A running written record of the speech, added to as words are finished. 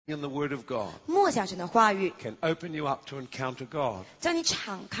in the Word of God 默想神的话语， can open you up to encounter God, 将你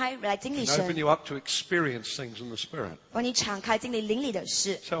敞开来经历 can open 神， you up to experience things in the Spirit. 帮你敞开经历灵里的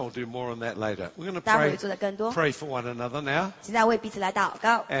事。 So I'll do more on that later. We're going to 待会 pray, 儿做的更多。 pray for one another now. 现在为彼此来祷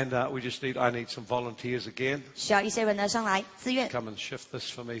告， And I need some volunteers again. 需要一些人呢上来自愿， Come and shift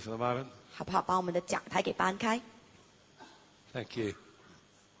this for me for the moment. 好不好？把我们的讲台给搬开。 Thank you.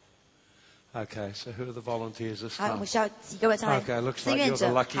 Okay, so who are the volunteers this 好，我 time? 们需要几个人上来 Okay, looks 自 like 愿 you're the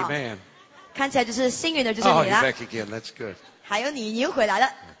者。 lucky 好， man. 看起来就是幸运的，就是 Oh, 你 you're 啦。 back again. That's good. 还有你又回来了。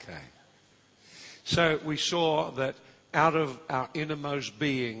 Okay. So we saw that out of our innermost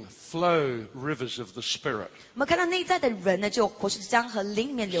being flow rivers of the Spirit. 我们看到内在的人呢，就有活水江和灵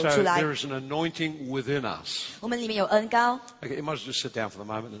里面流 So 出来。 there is an anointing within us. 我们里面有恩膏， Okay, you might as well just sit down for the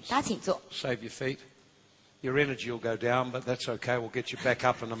moment and 大家请坐。 save your feet. Your energy will go down, but that's okay. We'll get you back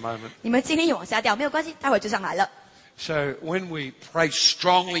up in a moment. 你们今天往下掉没有关系，待会儿就上来了。 So when we pray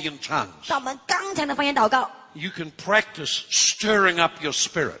strongly in tongues, 当我们刚强的方言祷告， you can practice stirring up your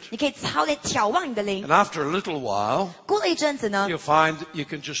spirit. 你可以操练挑旺你的灵 And。after a little while, 过了一阵子呢， you'll find you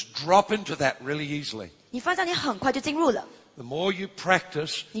can just drop into that really easily. 你发现你很快就进入了 The more you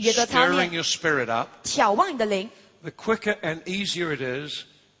practice 你越多操练。 stirring your spirit up, 挑旺你的灵， the quicker and easier it is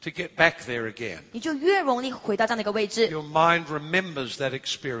to get back there again. 你就越容易回到这样的一个位置。 Your mind remembers that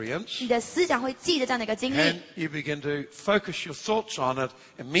experience, 你的思想会记得这样的一个经 and 历。 you begin to focus your thoughts on it.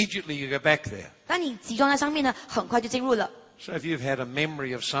 Immediately you go back there. 当你集中在上面呢，很快就进入了。 So if you've had a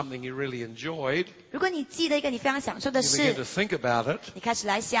memory of something you really enjoyed, 如果你记得一个你非常享受的 you begin 事 to，think about it, 你开始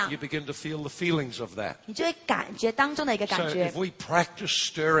来想 you，begin to feel the feelings of that. 你就会感觉当中的一个 So 感觉 if。we practice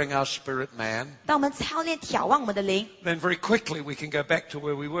stirring our spirit man, 当我们操练挑旺我们的灵， then very quickly we can go back to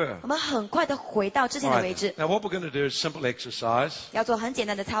where we were. 我们很快的回到之前 All 的 right 位 then. 置。 Now what we're going to do is simple exercise. 要做很简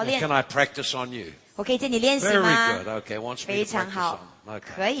单的操 Now, 练 can，I practice on you? 我可以借你练习 Very 吗？ good. Okay, wants me 非 to 常 practice 好 on.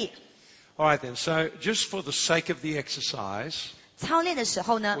 可 Okay. 以。 All right then. So just for the sake of the exercise, 操练的时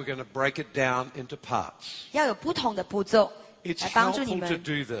候呢 we're，going to break it down into parts. 要有不同的步骤 It's 来帮助你 helpful to 们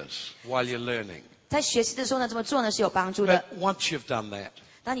do this while you're learning. 在学习的时候呢，这么做呢是有帮助的 But。once you've done that,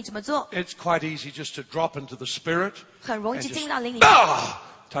 当你这么做， it's quite easy just to drop into the spirit 很容易 and 就进 just 入到灵里面，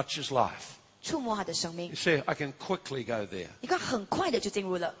 touch his life. 触摸他的生命 You。see, I can quickly go there. 你看，很快的就进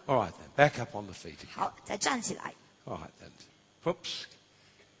入了。 All right then. Back up on the feet again. 好，再站起来。 All right then. Whoops.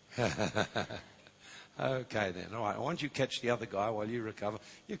 Okay then. All right. I want you to catch the other guy while you recover.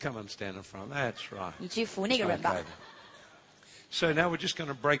 You come and stand in front. That's right. 你去扶那个人吧 Okay。then. So now we're just going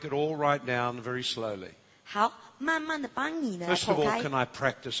to break it all right down very slowly. 好，慢慢的帮你呢 First of 剖 all, 开 can。I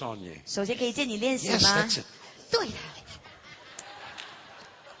practice on you? 首先可以借你练习 Yes, 吗 that's it.？对的，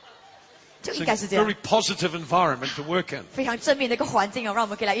就 It's 应 a 该是这样 very，positive environment to work in. 非常正面的一个环境哦，让我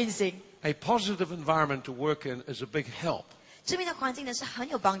们可以来运行。 A positive environment to work in is a big help. 正面的环境呢是很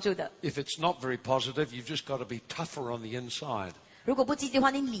有帮助的。 If it's not very positive, you've just got to be tougher on the inside 如果不积极的话，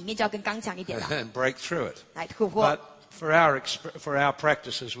你里面就要更刚强一点了， and break through it. 来突破 But。for our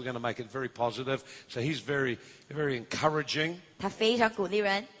practices, we're going to make it very positive. So he's very encouraging. 他非常鼓励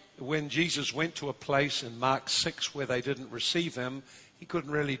人。 When Jesus went to a place in Mark 6 where they didn't receive him, he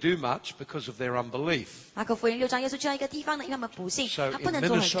couldn't really do much because of their unbelief. 马可福音6章，耶稣去到一个地方呢，因为他们不信， So 他不 in 能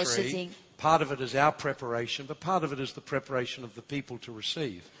做很多事 ministry, 情。 part of it is our preparation, but part of it is the preparation of the people to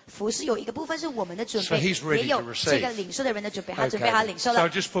receive. 服侍有一个部分是我们的准 So 备， he's ready 也有 to 这个 receive. 领受的人的准备，他准备他 Okay. 领受 So I 了，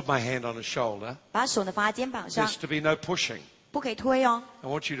 just put my hand on his shoulder. 把手呢放在肩膀上， There's to be no pushing. 不可以推哦。 I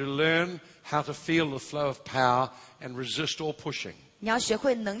want you to learn how to feel the flow of power and resist all pushing. 你要学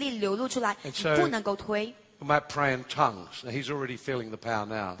会能力流露出来， And 你 so- 不能够推。 We might pray in tongues. Now, he's already feeling the power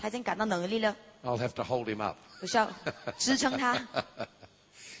now. 他已经感到能力了， I'll have to hold him up. 我需要支撑他，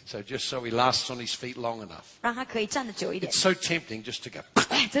 So just so he lasts on his feet long enough. 让他可以站得久一点 It's。so tempting just to go.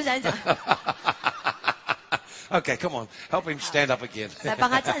 就这样讲， Okay, come on. Help him stand up again. 来帮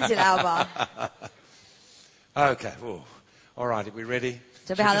他站起来好不好？ Okay. Ooh. All right, are we ready?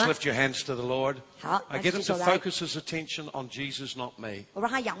 So 准备好了吗？ just lift your hands to the Lord. 好， I 来 get 举 him 手 to 来， focus his attention on Jesus, not me. 我让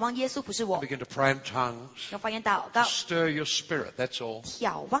他仰望耶稣，不是我。 Begin to pray in tongues. 用方言祷告， Stir your spirit, that's all.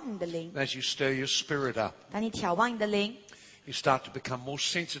 挑旺你的灵。 As you stir your spirit up, 当你挑旺你的灵， you start to become more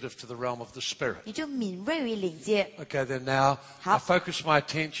sensitive to the realm of the spirit. 你就敏锐于灵界。 Okay, then now I 好。 focus my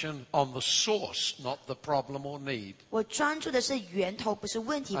attention on the source, not the problem or need. 我专注的是源头，不是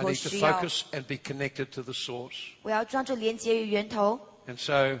问题 I 或 need to 需要。 focus and be connected to the source. 我要专注连接于源头。 And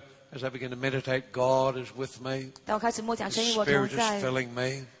so, as I begin to meditate, God is with me. 当我开始默想，神 His 与我同 Spirit is 在， filling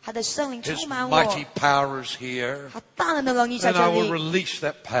me. 他的圣灵 His 充满 mighty 我， power is here. 他大能的能力在 And I 这 will 里， release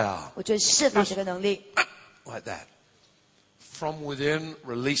that power 我就释放这个能力， like that. from within,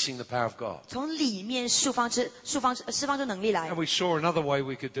 releasing the power of God. 从里面释放出能力来 And。we saw another way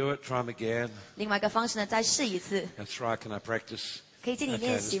we could do it. Try them again. 另外一个方式呢，再试一次， That's right. Can I practice? 可以借你 Okay,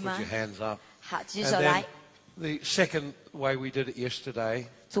 练 just 习 put 吗 your？hands up. 好，举 And 手来 then。the second way we did it yesterday,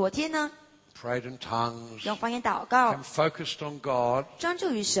 昨天呢， prayed in tongues, 用方言祷告 I'm，focused on God. 专注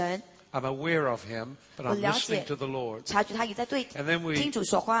于神， I'm aware of Him, but I'm 我了解。 listening to the Lord. 察觉他也在对 And then we, 听主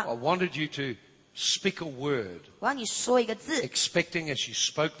说话 I。wanted you to speak a word, 我要你说一个字， expecting as you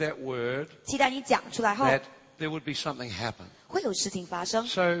spoke that word 期待你讲出来后 that there would be something happen. 会有事情发生。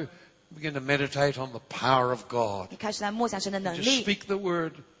 So begin to meditate on the power of God. 你开始来默想神的能 Just 力， speak the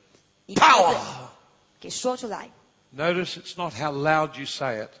word 一个字 power. 给说出来。 Notice it's not how loud you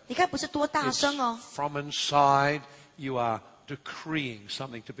say it. 你看不是多大 It's 声哦， from inside you are decreeing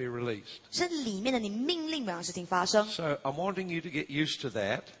something to be released. 是里面的你命令某样事情发生。 So I'm wanting you to get used to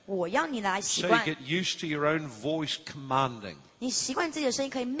that. 我要你来习 So you 惯， get used to your own voice commanding 你习惯自己的声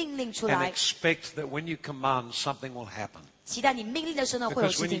音可以命令出 and 来， expect that when you command, something will happen. 期待你命令的时候呢会有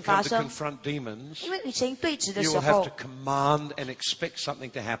Because 事 when you 情发 come to 生。 confront demons, 因为与神对峙的 you 时 will have 候 to，command and expect something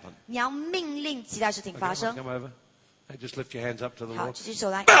to happen. 你要命令期待事情 Okay, 发 come 生。 over. Hey, just lift your hands up to the 好， Lord. 举起手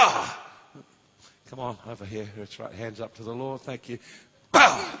来， Come on, over here. That's right. Hands up to the Lord. Thank you.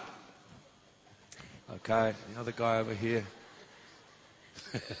 Okay, the other guy over here.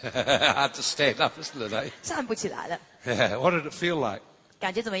 Hard to stand up, isn't it, eh? 站不起来了， Yeah. What did it feel like?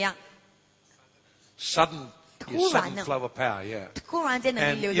 感觉怎么样？ Sudden 突然呢。 flow of power, yeah. 突然间能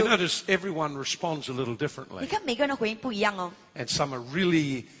And 力流 you 入， notice everyone responds a little 你 differently. 看每个人的回应不一样哦。 And some are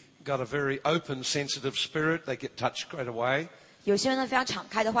really got a very open, sensitive spirit. They get touched straight away. 有些人呢非常敞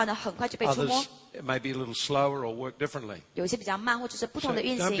开的话呢，很快就被触摸 Others；it may be a little slower or work differently. 有一些比较慢，或者是不 So 同的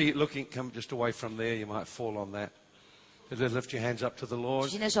运 don't 行。 be looking, come just away from there. You might fall on that. But then lift your hands up to the Lord.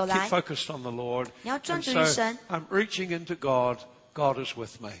 举起你的手来。 Keep focused on the Lord. 你要专 And 注于 so 神。 I'm reaching into God. God is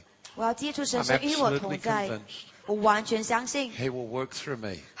with me. 我要接触神， I'm 神与我 absolutely 同在， convinced 我完全相信 He will work through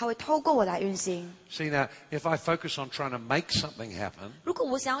me. 他会透过我来运行。 See now, if I focus on trying to make something happen, 如果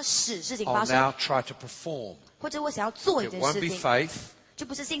我想要使事情 I'll 发生， now try to perform. 或者我想要做一 It 件 won't 事 be 情， faith. 就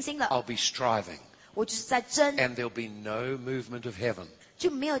不是信心了， I'll be striving. 我就是在争， And there'll be no movement of heaven. 就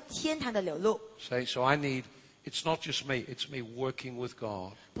没有天堂的流露。 So I need, it's not just me, it's me working with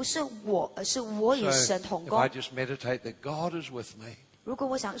God. 不是我，而是我与 So 神同 if 工 I。just meditate that God is with me, 如果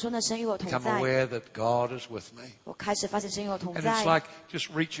我想说呢，神与我同 become 在， aware that God is with me. 我开始发现神与我同 And 在 it's，like just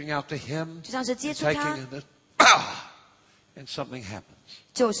reaching out to Him, 就像是接 and 触 taking 他， it, and something happens.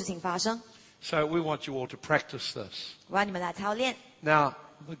 就有事情发生。 So we want you all to practice this. 我要你们来操练。 Now,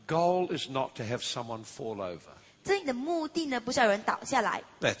 the goal is not to have someone fall over. 这里的目的呢，不是要有人倒下来，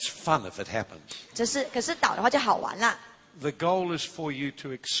 That's fun if it happens. 可是倒的话就好玩啦。 The goal is for you to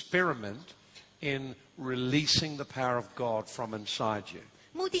experiment in releasing the power of God from inside you.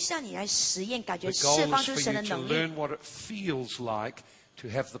 目的是让你来实验，感 The 觉释 goal 放 is 出 for 神 you 的 to 能力， learn what it feels like to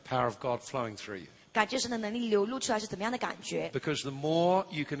have the power of God flowing through you. 感觉神的能力流露出来是怎么样的感觉。 Because the more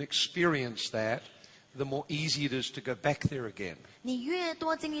you can experience that, the more easy it is to go back there again. 你越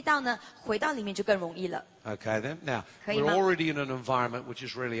多经历到呢，回到里面就更容易了。 Okay then? Now, 可以 we're 吗？ already in an environment which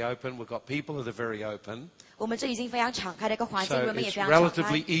is really open. We've got people that are very open. 我们这已经非常敞开的一个环境， So 人们也 it's 非常敞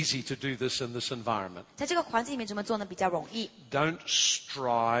relatively 开。 easy to do this in this environment. 在这个环境里面怎么做呢？比较容易。 Don't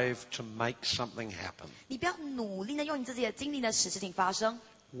strive to make something happen. 你不要努力的用你自己的精力呢使事情发生。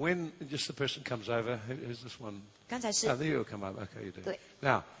 When just the person comes over, who's this one? 刚才是 Oh, there you come over. Okay, you do. 对。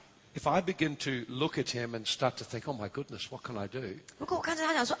 Now, if I begin to look at him and start to think, oh my goodness, what can I do? 如果我看着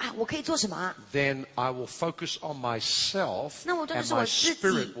他讲说啊，我可以做什么啊？ Then I will focus on myself 那我真的 and 是我 my 自己。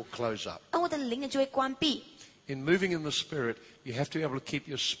 spirit will close up. 而我的灵呢就会关闭。 In moving in the spirit, you have to be able to keep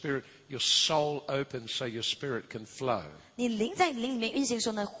your spirit, your soul open so your spirit can flow. 你灵在灵里面运行的时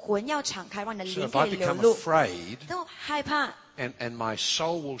候呢，魂要敞开，让你的 So 灵 if 可 I 以流 become 露。 afraid 当我害怕， and my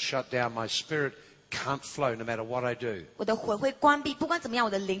soul will shut down, my spirit can't flow no matter what I do. 我的魂会关闭，不管怎么样，我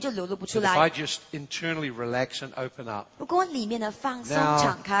的灵就流露不出 But if 来 I。just internally relax and open up, 如果我里面的放松 Now-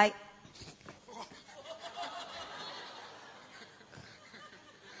 敞开，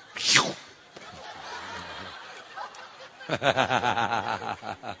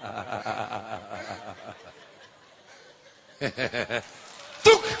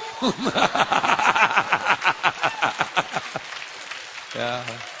 yeah.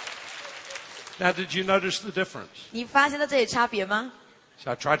 Now, did you notice the difference? 你发现到这里差别吗？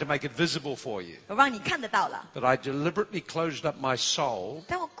 So I tried to make it visible for you. 我让你看得到了。 But I deliberately closed up my soul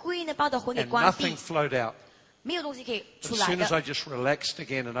但我故意的把我的魂给 and 关 nothing 闭， flowed out. 没有东西可以 But 出 as 来 soon as I 的。 just relaxed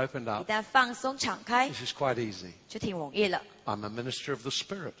again and opened 一 up, 旦放松敞开， this is quite easy. 就挺容易了。 I'm a minister of the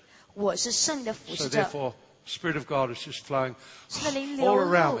Spirit. 我是圣灵的服 So 侍者， therefore, Spirit of God is just flowing 神的灵 all 流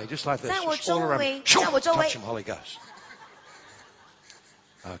around 入 me, just like this. 在我 Just 周 all around 围 me. 在我周围 Touch him, Holy Ghost.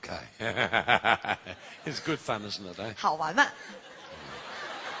 Okay. It's good fun, isn't it, eh? 好玩嘛。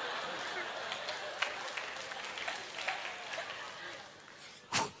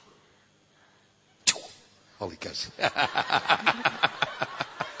 Holy Ghost.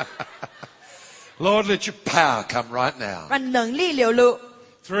 Lord, let your power come right now. 让能力流入。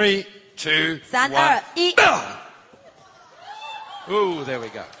 3, 2, 3、 1. 2、1。 Ooh, there we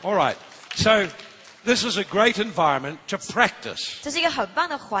go. All right. So this is a great environment to practice. 这是一个很棒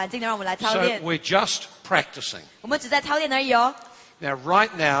的环境，能让我们来操 So 练。 we're just practicing. 我们只在操练而已哦。 Now, right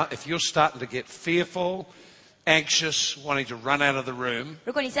now, if you're starting to get fearful, anxious, wanting to run out of the room,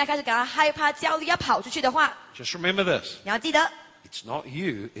 如果你现在开始感到害怕、焦虑，要跑出去的话， just remember this. 你要记得， It's not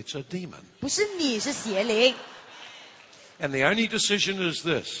you, it's a demon. 不是你，是邪灵。 And the only decision is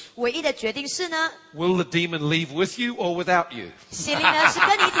this. 唯一的决定是呢， Will the demon leave with you or without you? 邪灵呢是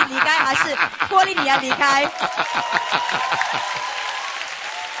跟你一起离开，还是脱离你要离开？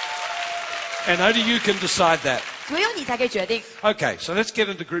 And only you can decide that. 只有你才可以决定。 Okay, so let's get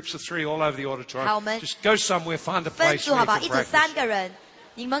into groups of 3 all over the auditorium. 好，我们 Just go somewhere, find a 分 place 组 where 好 you 不好？ can 一组 practice. 3个人，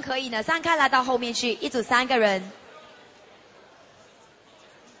你们可以呢散开来到后面去，一组3个人。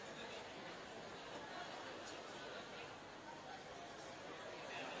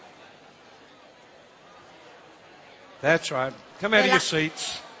 That's right. Come out of your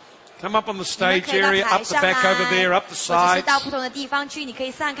seats. Come up on the 你们 stage 可以到 area, 台 up the 上 back over there, 来， up 或 the 者是 sides. 到不同的地方去，你可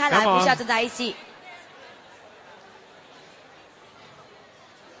以散开来， Come on 不需要站在一起。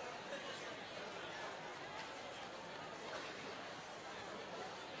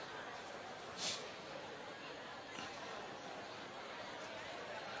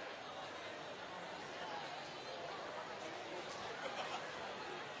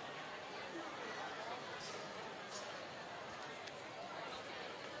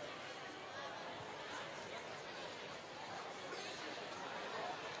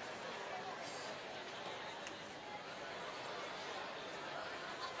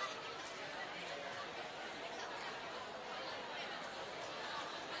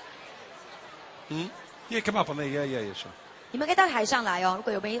 Yeah, come up on there. Yeah, sure. 你们可以到台上来哦，如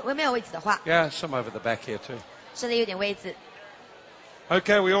果没有位置的话， Yeah, some over the back here too. 这里有点位置。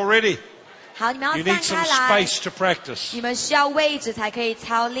 Okay, we all ready? 好，你们 You 要 need 散 some 开来， space to practice. 你们需要位置才可以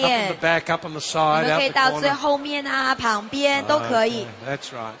操 Up in 练 the。back, up on the 你 side, 们可以 out 到 the 最 corner. 后面啊、旁边都可以， Okay,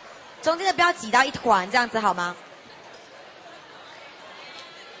 that's right. 中间的不要挤到一团，这样子好吗？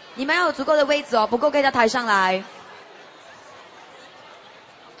你们要有足够的位置哦，不够可以到台上来。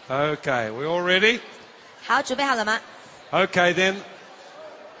 Okay, we all ready? 好，准备好了吗？ Okay, then.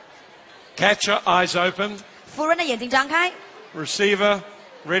 Catcher, eyes open. 服人的眼睛张开， Receiver,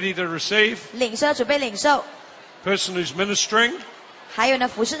 ready to receive. 领受准备领受， Person who's ministering. 还有呢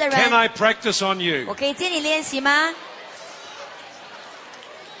服侍的 Can 人， I practice on 我 you? 可以借你练习吗？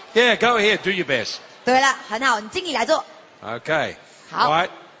 Yeah, go ahead, do your best. 对了，很好，你尽力来做。 Okay. How? All right.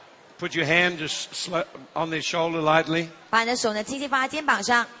 Put your hand just on their shoulder lightly. 把你的手呢轻轻放在肩膀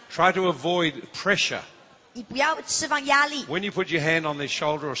上， Try to avoid pressure. 你不要释放压力， When you put your hand on their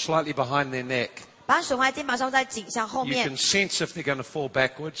shoulder or slightly behind their neck, 把手放在肩膀上，在颈项后 you 面 can，sense if they're going to fall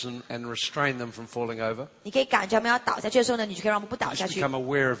backwards and restrain them from falling over. 你可以感觉他们要倒下去的时候呢，你就可以让他们不倒下 Just 去。 become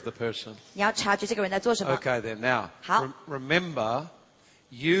aware of the person. 你要察觉这个人在做什么。 Okay, then now, 好。 remember,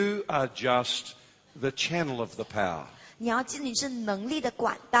 you are just the channel of the power. 你要记得你是能力的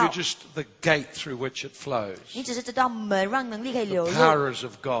管 You're 道， just the gate through which it flows. 你只是这道门，让能力可以流 The 入， power is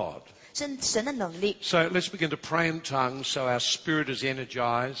of God. 是神的能力。 So let's begin to pray in tongues so our spirit is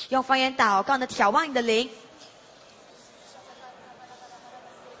energized. 用方言祷告呢，眺望你的灵，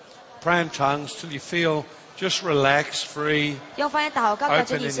 Pray in tongues till you feel just relaxed, free. 用方言祷告，感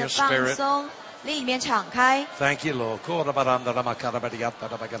觉 Open 你 in 是 your 放 spirit. 松，灵里面敞开。 Thank you, Lord.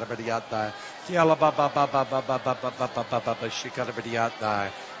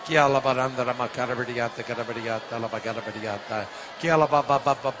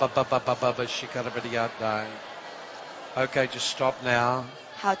 Okay, just stop now.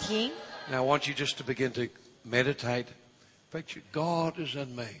 好，停。 Now I want you just to begin to meditate. Picture God is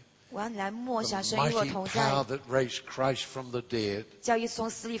in me. 我要你来默 The 想神与我 mighty 同在， power that raised Christ from the dead 叫耶稣从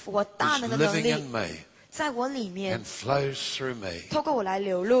死里复活，大 is 能的能 living 力 in me 在我里面 and，flows through me. 透过我来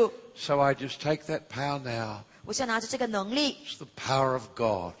流露。 So I just take that power now. 我想拿着这个能力， It's the power of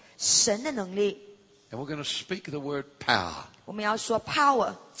God. 神的能力， And we're going to speak the word power. 我们要说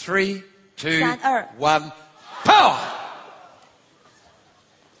power。 3, 2, 3, 2. 1, power!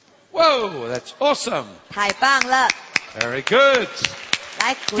 Whoa, that's awesome. 太棒了！ Very good.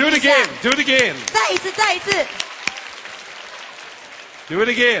 来鼓 Do 励 it 一下， again. Do it again. 再一次，再一次， Do it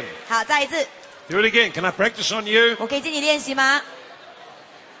again. 好，再一次。 Do it again. Can I practice on you? 我可以借你练习吗？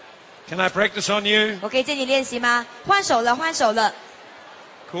 Can I practice on you? 我可以借你练习吗？换手了，换手了。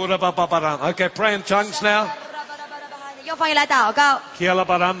 Okay, pray in tongues now. 用方言来祷告。 Kiala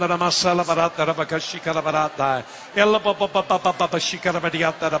barandara masala baratara bakashikara baratai. Ella papa shikara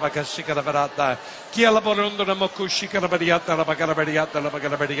bariata bakashikara baratai. Kiala barundara mokushikara bariata bakara bariata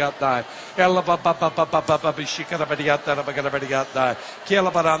bakara bariata. Ella papa shikara bariata bakara bariata.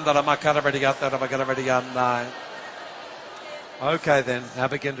 Kiala barandara makara bariata bakara bariata. Okay then, now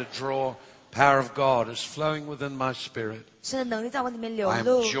begin to draw. Power of God is flowing within my spirit. 神的能力在我里面流 I am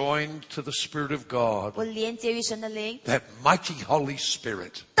露， joined to the Spirit of God, 我连接于神的灵， that mighty Holy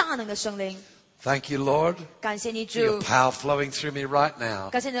Spirit. 大能的圣灵。 Thank you, Lord, 感谢你 for your 主， power flowing through me right now.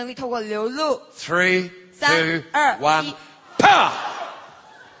 感谢能力透过流露。 3, 3, 2, 2, 1, 1 power!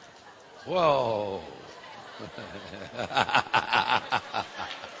 Whoa.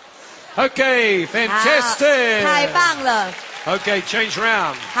 Okay, 好， fantastic. 太棒了。 Okay, change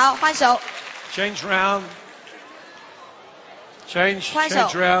round. 好，换手。 Change round. Change 换手。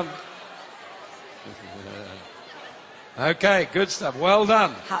 round. Okay, good stuff. Well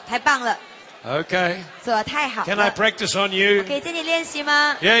done. 好，太棒了， Okay. 做得太好 Can I 了。 practice on you? 可以借你练习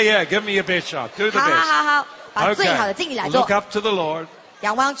吗？ Yeah, give me your best shot. Do the 好好 best. 好好，把最好的尽力来 Okay. 做 Look。up to the Lord.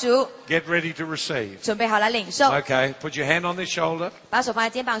 仰望主， Get ready to receive. 准备好来领受。 Okay. Put your hand on their shoulder. 把手放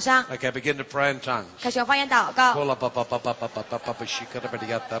在肩膀上， Okay. Begin to pray in tongues. 开始用方言祷告。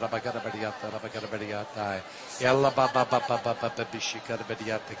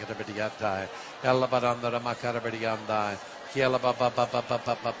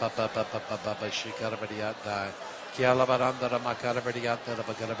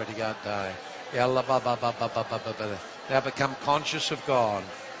 Now become conscious of God.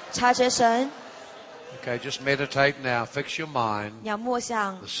 察觉神， Okay, just meditate now. Fix your mind. 你要默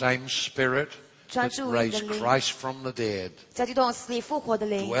想 The same Spirit 专 that 注你的 raised 灵， Christ from the dead 叫基督从死里复活的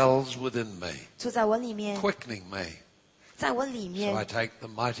灵 dwells within me, 住在我里面， quickening me. 在我里 So I 面， take the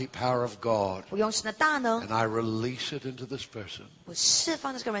mighty power of God 我用神的大能， and I release it into this person. 我释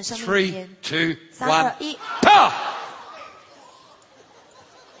放在这个人生命里 3, 面。 2, 3、 1, 2、1， power!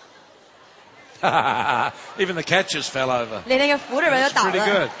 Even the catchers fell over. 连那个扶的人都 That's 倒 pretty 了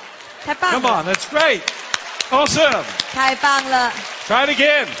good.，太棒 Come 了， on, that's great. Awesome. 太棒了！ Try it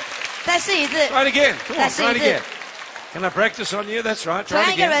again. 再试一次， Try it again. Come on, That's try it it. again. Can I practice on you? That's right. 同 Try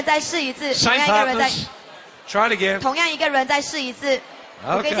样 it 一个 again. 人再试一次，同 Same 样一个人再 partners. Try it again. 同样一个人再试一次。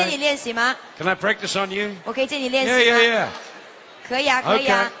我可以借你 Okay. 练习吗？ Can I practice on you? 我可以借你练 Yeah, 习 yeah, 吗？ yeah. 可以啊，可以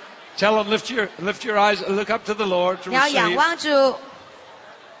Okay. 啊。 Tell them lift your eyes, look up to the Lord to 你要仰 receive. 望主，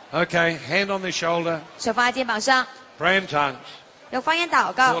 Okay, hand on their shoulder. 手放在肩膀上， Pray in tongues. 用方言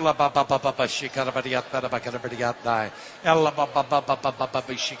祷告。 Ella ba ba ba ba ba shikara bariata la bakara bariata. Ella ba ba ba ba ba ba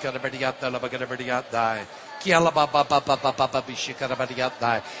ba shikara bariata la bakara bariata. Kiala ba ba ba ba ba ba ba shikara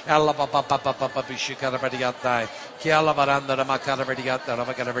bariata. Ella ba ba ba ba ba ba shikara bariata. Kiala baranda la makara bariata la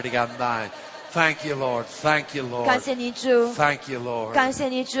bakara bariata. Thank you, Lord. Thank you, 感 Lord. 谢你主， Thank you, Lord. 感谢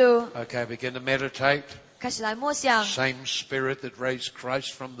你主。 Okay, begin to meditate. 开始来默想， Same Spirit that raised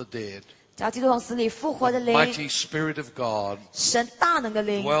Christ from the dead. 叫基督从死里复活的灵， Mighty Spirit of God 神大能的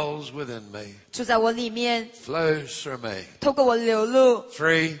灵 dwells within me, 住在我里面， flows through me. 透过我流露。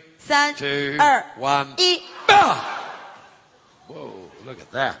 3, 3、 2, 2、 1. 1， Ah! Whoa, look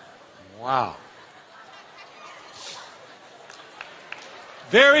at that. Wow.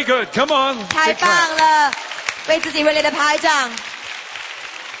 Very good. Come on. 太 Big 棒 clap. 了！为自己热烈的拍掌。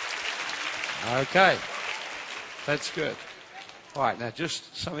 Okay. That's good. All right, now just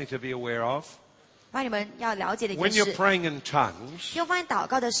something to be aware of. 那你们要了解的一 When 件 you're 事， praying in tongues, 用方言祷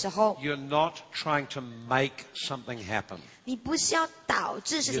告的时候， you're not trying to make something happen. 你不是要导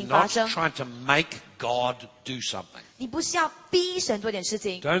致事 You're 情发 not 生， trying to make God do something. 你不是要逼神做点事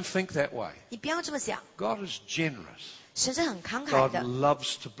情， Don't think that way. 你不要这么想。 God is generous. 神是很慷慨 God 的，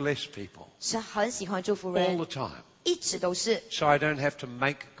 loves to bless people 神很喜欢祝福 all 人， the time. 一直都是。 So I don't have to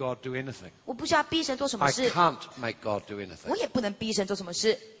make God do anything. 我不需要逼神做什么 I 事， can't make God do 我 anything. 也不能逼神做什么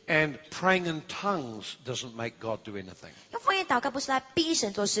事。 And praying in tongues doesn't make God do anything. 用方言祷告不是来逼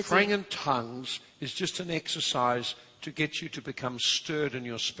神做事 Praying 情， in tongues is just an exercise to get you to become stirred in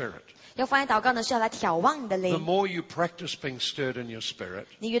your spirit. 用方言祷告呢是要来眺望你的 The 灵， more you practice being stirred in your spirit,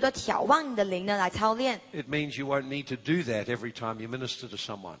 你越多眺望你的灵呢来操练。 it means you won't need to do that every time you minister to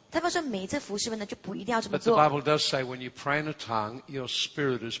someone. 代表说每一次服侍人呢就不一定要这么 But the 做。 Bible does say when you pray in a tongue, your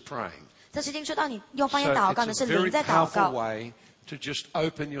spirit is praying. 这圣经说到你用 So 方言祷告呢 it's 是 a very 灵在祷 powerful 告， way to just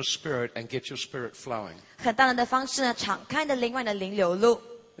open your spirit and get your spirit flowing. 很大的方式呢，敞开你的灵，让你的灵流露。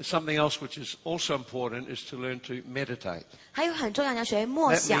 Something else which is also important is to learn to meditate. 还有很重要，你要学会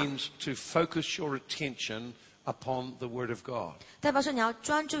默 That 想， means to focus your attention upon the Word of God. 代表说你要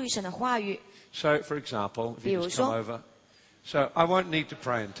专注于神的话语。 So, for example, if you just come over. So, I won't need to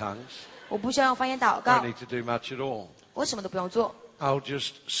pray in tongues. 我不需要用方言祷 I 告 don't，need to do much at all. 我什么都不用做， I'll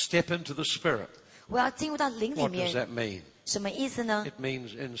just step into the Spirit. 我要进入到灵里 What does 面。 that mean? 什么意思呢？ It means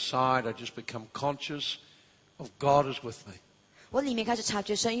inside I just become conscious of God is with me. 我里面开始察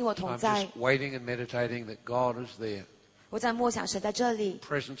觉神与我同 I'm 在 just，waiting and meditating that God is there. 我在默想神在这里，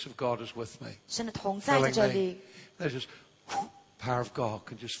 Presence of God is with me. 神的同在在这 Filling 里， me. There's just power of God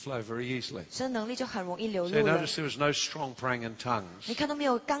can just flow very easily. 神的能力就很容易流 So you 露了。 notice there was no strong praying in tongues. 你看都没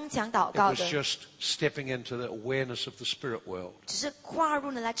有刚强祷 It 告 was 的， just stepping into the awareness of the spirit world. 只是跨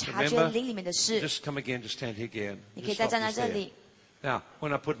入呢来察觉 Remember? 灵里面的事。 Just come again, just stand here again. 你可以 Just 再 stop 站在 just 这 there. 里。 Now,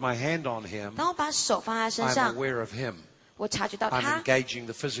 when I put my hand on him, 当我把手放在他身 I'm 上， aware of him. 我察觉到 I'm 他。 engaging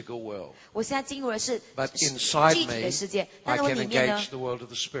the physical world. 我现在进入的是 But inside 具体 me, 的世界， I 但是我 can 里面呢 engage，the world of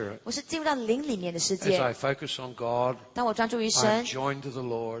the spirit. 我是进入到灵里面的世 As 界。 I focus on God, 当我专注于 I'm 神， joined to the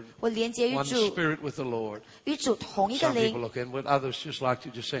Lord. 我连接于 One 主， spirit with the Lord. 与主同一个 Some people 灵。 look inward, others just like to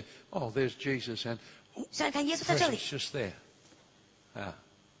just say, oh, there's Jesus, and 现在看耶稣在这 presence 里， just there.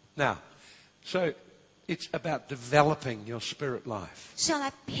 Now, so it's about developing your spirit life, 是要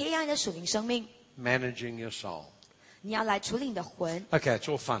来培养你的属灵生命， managing your soul. 你要来处理你的魂， Okay, it's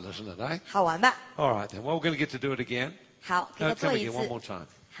all fun, isn't it, eh? 好玩吧？ All right then. Well, we're going to get to do it again. 好，可以再 Come 做一 again one 次。 more time.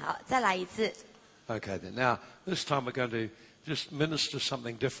 好，再来一次。 Okay then. Now, this time we're going to just minister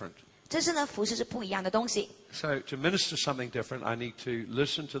something different. 这次呢，服饰是不一样的东西。 So to minister something different, I need to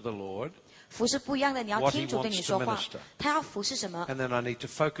listen to the Lord, 服饰不一样的，你要 What he 听主对你 wants 说 to 话 minister.。他要服侍什么？ and then I need to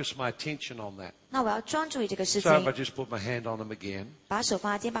focus my attention on that. 那我要专注于这个事 So if I 情， just put my hand on him again, 把手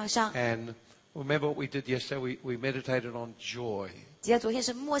放在肩膀上。 and remember what we did yesterday? We meditated on joy. 记得昨天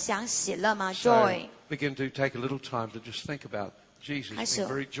是默想喜乐吗 So ？Joy， begin to take a little time to just think about Jesus being 还是-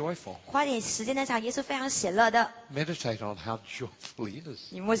 very joyful. 花点时间在想耶稣非常喜乐的， Meditate on how joyful he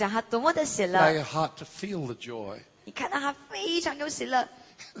is. 你默想他多么的喜 Allow 乐， your heart to feel the joy. 你看到他非常有喜乐，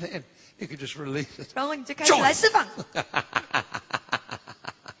 Then you can just release it. 然后你就开始来释放。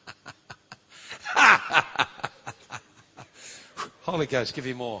 Holy Ghost, give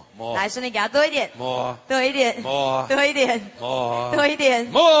you more, more, 来，兄弟，给他多一点， more, 多一点， more, 多一点， more, 多一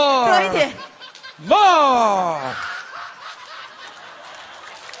点， more, 多一点。 more.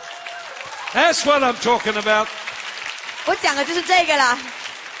 That's what I'm talking about. 我讲的就是这个啦。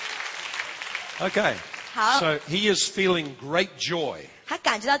 Okay. 好， So he is feeling great joy. 他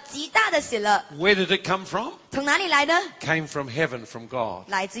感觉到极大的喜乐， Where did it come from? 从哪里来的？ Came from heaven, from God.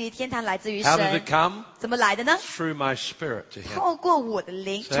 来自于天堂，来自于 How did 神 it。come? 怎么来的呢？ Through my spirit to him. 透过我的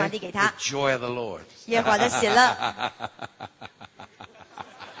灵 See? 传递给 The 他， joy of the Lord. 耶和华的喜乐。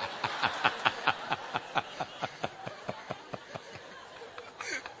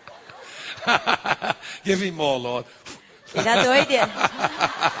 Give me more, Lord. 给他多一点。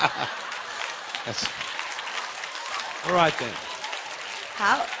 That's... All right then.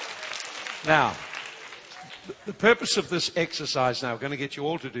 好， Now, the purpose of this exercise now, we're going to get you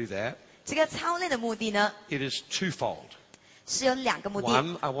all to do that. 这个操练的目的呢， It is twofold. 是有两个目的：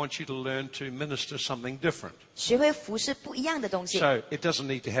 One, I want you to learn to minister something different. 学会服侍不一样的东西， So it doesn't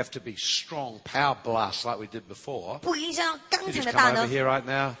need to have to be strong power blasts like we did before. 不一定是要刚 You 强 just 的 come 大 over 能。 here right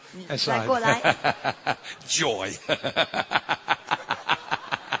now. That's 来过来。 Joy.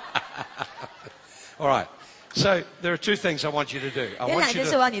 All right. So there are two things I want you to do. I 有两 want 件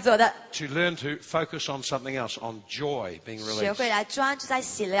you 事我要你做的， to learn to focus on something else, on joy being 学 released. 会来专注在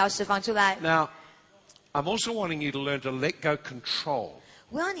喜乐要释放出来。 Now, I'm also wanting you to learn to let go control.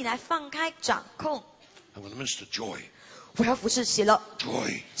 我要你来放开掌控， I'm going to minister joy. 我要服侍喜乐，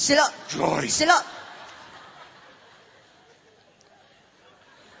 Joy. 喜乐， Joy. 喜乐。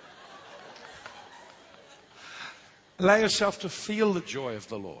 Allow yourself to feel the joy of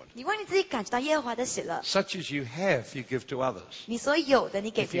the Lord. 你为你自己感觉到耶和华的喜乐， Such as you have, you give to others. 你所有的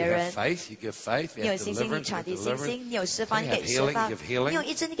你给 If 别 you have 人。 faith, you give faith. 你 You 有 have 信心，你 deliverance, you 传 give 递信 deliverance. 心；你有释放，你 You 给 have 释 healing, 放 you give healing. 你有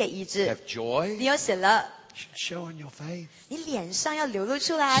医治，你给医 You 治 have。joy. 你有喜乐， Show on your faith. 你脸上要流露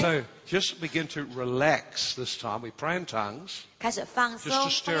出来。 So just begin to relax this time. We pray in tongues. 开始放 Just 松， to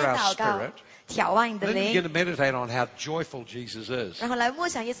stir 方言 our 祷告 spirit.，眺望你的 Then begin 灵， to meditate on how joyful Jesus is. 然后来默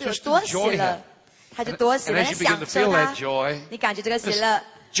想耶稣有 Just 多 enjoy 喜乐 him.，他就多喜 And 乐， as 来 you begin 享 to 受 feel 他 that joy,，你感觉这个喜 just 乐，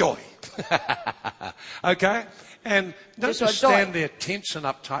 joy. Okay? And don't Just your just stand joy. there tense and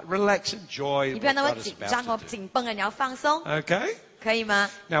uptight. Relax and enjoy 你不要 what 那么 God is 紧 about 张和 to do. 紧绷的，你要放松。 Okay? 可以吗？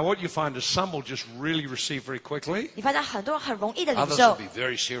 Now, what you find is some will just really receive very quickly. 你发现很多人很容易的领 Others 受 will，be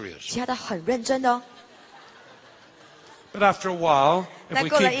very serious. 其他的很认真的哦。 But after a while, if 那 we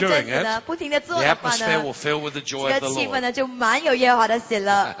过了 keep 一阵 doing 子呢， it, 不停的做 the 的话 atmosphere 呢 will，fill with the 这 joy 个 of the 气氛 Lord. 呢就满有耶和华的喜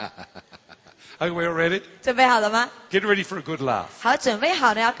乐。 Are we all ready? 准备好了吗？ Get ready for a good laugh. 好，准备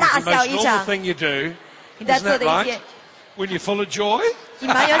好了，要 It's 大 the 笑 most 一 normal 场。 thing you do. 你在 Isn't 做 that 的一 right? 件， When you're full of joy? 你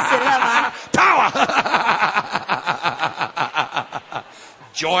满有喜乐吗？ Power!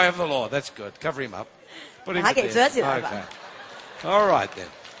 Joy of the Lord. That's good. Cover him up. Put him 把它 to 给 bed. 遮起来吧。 Okay. All right then.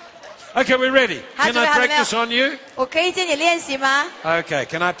 Okay, we're ready. Can I 好，准备好了没有？ practice on you? 我可以借你练习吗？ Okay,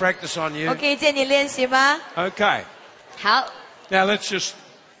 can I practice on 我 you? 可以借你练习吗？ Okay. 好， Now let's just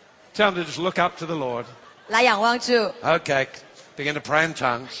tell them to just look up to the Lord. 来仰望主， Okay. Begin to pray in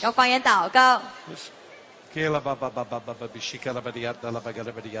tongues. 用方言祷告。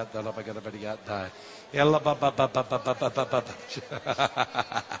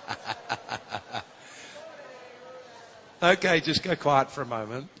 Okay, just go quiet for a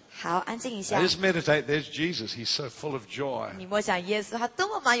moment. 好，安静一下 I。just meditate. There's Jesus. He's so full of joy. 你默想耶稣，他多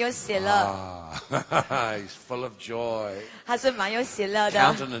么满有喜乐， He's full of joy. 他是满有喜乐的。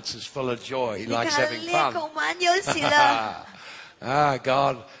 Countenance is full of joy. He 你 likes 看 having 脸 fun. 孔满有喜乐，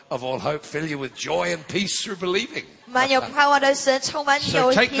 God of all hope, fill you with joy and peace through believing. 满有盼望的神，充满你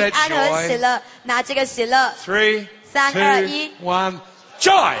有 So take 平 that 安和喜乐。拿这个喜乐， 3, 3, 2, 1 1,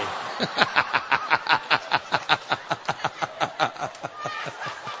 joy!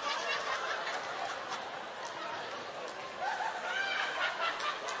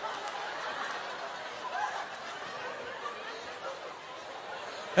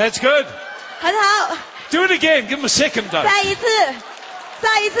 That's good. 很好。 Do it again. Give him a second dose. 再一次，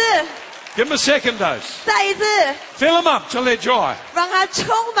再一次， Give him a second dose. 再一次， Fill him up till they're joy. 让他充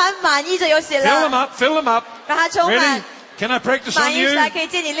满满意着有喜 Fill him 乐， up. Fill him up. 让他充 Ready? 满 Can I practice 满 on 意 you? 起来。可以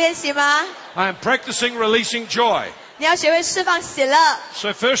借你练习吗？ I am practicing releasing joy. 你要学会释放喜乐。 So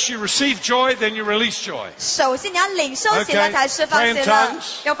first you receive joy, then you release joy. 首先你要领受喜乐， Okay. 才释放 Pray in 喜乐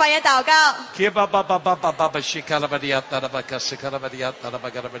tongues.。用方言祷告。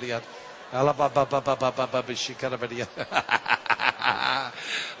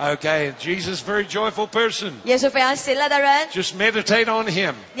 Okay, Jesus, very joyful person. 耶稣非常喜乐的人， Just meditate on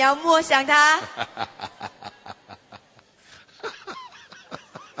him. 你要默想他。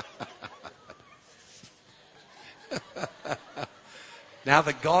 Now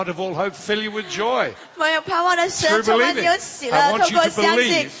the God of all hope fill you with joy. 满有盼望的神 Through 充满你 believing. 有喜 I 乐， want 透 you 过 to 相信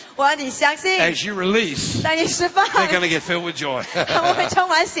believe.，我要你相信， As you release, 当你释放， they're going to get filled with joy. 他们会充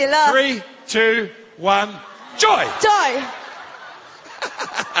满喜乐。 3, 2, 1, joy! Joy，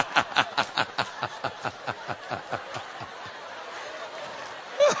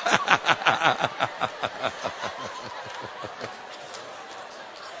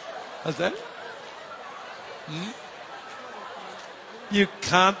 How's that? You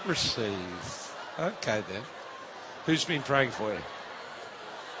can't receive. Okay then. Who's been praying for you?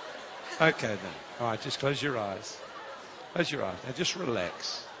 Okay then. All right, just close your eyes. Close your eyes. Now just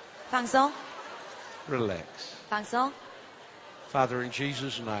relax. 放松， Relax. 放松。 Father, in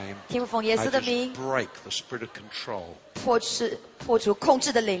Jesus' name, 天父奉耶 I 稣的 just 名， break the spirit of control. 破除控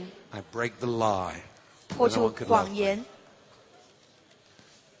制的灵， I break the lie. 破 No 除 one could love 谎 me. 言。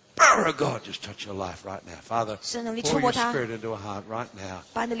 Power of God, just touch your life right now. Father, 神能力 pour 触 your 摸他， spirit into a heart right now.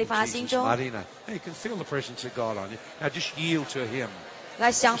 把你的灵放在 In 心 Jesus' 中， mighty name. Hey, you can feel the presence of God on you. Now just yield to Him.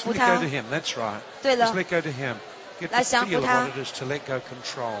 来降 Just 服 let 他 go to。Him. That's right. 对了 Just let go to Him. Get the 来降服 feel of 他 what it is to let go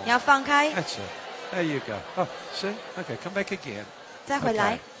control. 你要放开， That's it. There you go. Oh, see? Okay, come back again. 再回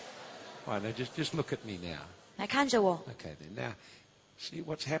来 Okay.，All right, now just look at me now. 来看着我。 Okay, then. Now, see,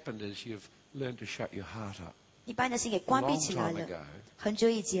 what's happened is you've learned to shut your heart up. 你把你的心给 A 关闭 long 起来 time 了。 ago, 很久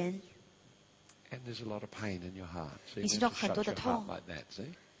以前， and there's a lot of pain in your heart. So you 你心 need 中 to 很 shut 多的 your heart 痛， like that, see?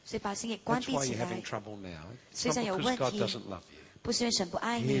 所以把心给关 That's 闭 why 起 you're 来 having。trouble now. It's 所以 not 现在有 because 问 God 题， doesn't love you. 不是因为神不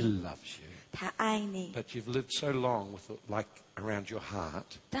爱 He 你， loves you. 他爱你。 But you've lived so long with like around your heart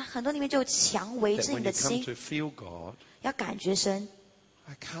但很多里面就有墙围 that 着 when 你 you 的 come 心， to feel God, 要感觉神。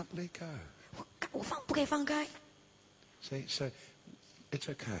 I can't let go. 我不可以放开， See, so it's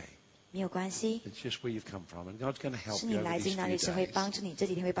okay. 没有关系， It's just where you've come from, and God's going to help 是 you 你 over 来自 these 哪 few 里，神会 days. 帮助你，这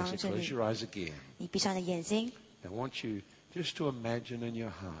几天会帮 So 助 close 你。 your eyes again. 你闭上你的眼睛， I want you just to imagine in your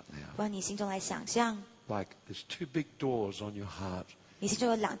heart now, 往你心中来想象， like there's two big doors on your heart, 你心中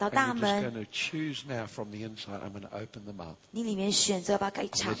有2道 and 大 you're just 门， going to choose now from the inside. I'm going to open them up. 你里面选择把它 I'm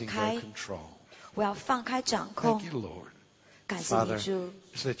敞 letting 开 go，control. 我要放开掌控 Thank。you, Lord. 感谢 Father, 你主，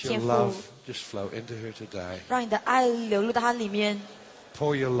 just let your 天 love 父， just flow into her today. 让你的爱流入到它里面，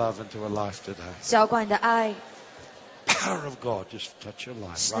 Pour your love into her life today. 浇灌你的爱， power of God just touch your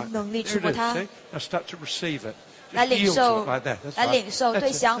life, 是 right? 能力 There 触 it 摸 is, 他 see? Now start to receive it. 来 Just 领 yield to 受 it like that. That's 来 right. 领受 That's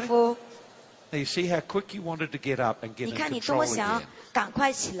对 it, 降 see? 服。 Now you see how quick you wanted to get up and get 你 in 看你多么 control 想要 again. 赶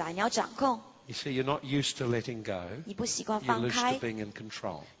快起来，你要掌控， You see, you're not used to letting go. 你不习惯 You're 放 used 开 to，being in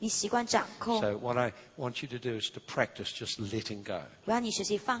control. 你习惯掌控。 So what I want you to do is to practice just letting go. 我要你学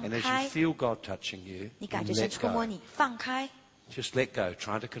习放 And as 开 you，feel God touching you, 你 you 感觉神 let 触摸 go. 你，放开， Just let go,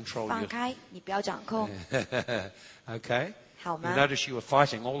 trying to control 放 your... 开，你不要掌控， Okay? 好 You 吗？ notice you were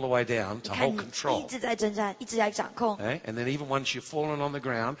fighting all the way down 你 to 看 hold 你 control. 一直在征战，一直在掌控， Okay? And then even once you've fallen on the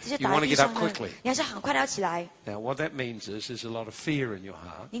ground, 这些 you 打 want 在 to 地 get up 上的， quickly. 你还是很快的要起来。 Now what that means is there's a lot of fear in your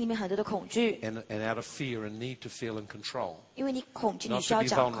heart. 你里面很多的恐惧， And out of fear and need to feel in control. 因为你恐惧，你 Not 需 to 要 be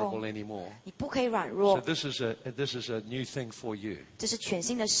掌 vulnerable 控， anymore. 你不可以软 So 弱， this is a new thing for you. 这是全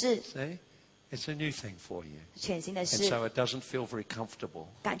新的事， See? It's a new thing for you. 全新的 And 事， so it doesn't feel very comfortable.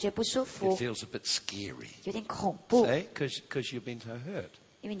 感觉不舒 It 服， feels a bit scary. 有点恐怖， See? Because you've been so hurt.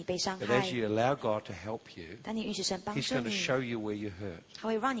 因为你被伤 But 害 as。you allow God to help you, 当你允许神帮 He's 助 going to 你， show you where you hurt 他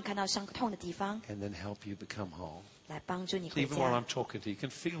会让你看到伤痛的地方， and then help you become whole. 来帮助你 So 回 even while 家 I'm。talking to you, you can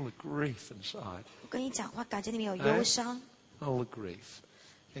feel the grief inside. 我跟你讲话，感觉里面有忧伤， All the grief.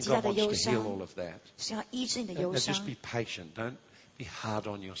 And 极大 God 的 wants 忧 to 伤 heal all of that. 是要医治你的 Now 忧 just 伤 be。patient. Don't be hard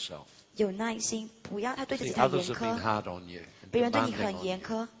on yourself. 有耐心，不要太对自 See, 己太 others 严 have been 苛， hard on you. and 别人对你 demanding 很 on 严 you.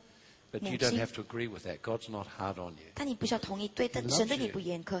 苛， But you don't have to agree with that. God's not hard on you. 但你不需要同意。对，但 He loves 神对你 you. 不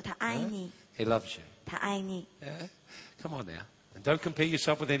严苛，他爱你， He loves you. 他爱你。 Yeah? Come on now. And don't compare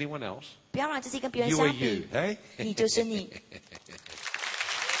yourself with anyone else. 不要让自己跟别人 You 相 are you. 比， Hey? 你就是你。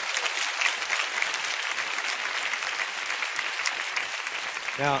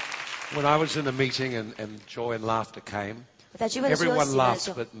 Now, when I was in a meeting and joy and laughter came, 我在聚会的时候， everyone 喜乐的 laughed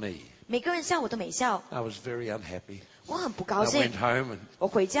时候， but me. 每个人笑我都没笑， I was very unhappy. 我很不 I 高兴 went。home and 我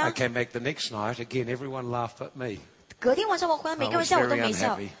回 I 家， came back the next night. Again, everyone laughed but me. 隔天晚上我回来，每个人笑我都没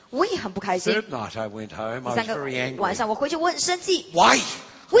笑 very unhappy，我也很不开心。 Third night I went home. 第 I 三 was 个 very 晚 angry. 上我回去，我很生气， Why?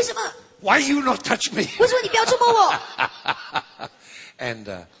 为什么？ Why you not touch me? 为什么你不要触摸我？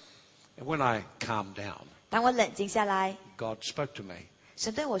 And when I calmed down, 当我冷静下来， God spoke to me.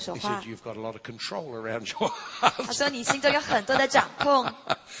 神对我说 He 话 said, "You've got a lot of control around your 他 heart. 说你心中有很多的掌控，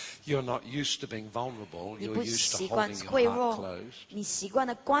 You're not used to being vulnerable. 你 You're 不 used to 习惯 holding 脆 your heart 弱 closed." ，你习惯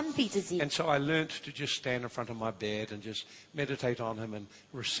的关闭自己。 And so I learnt to just stand in front of my bed and just meditate on Him and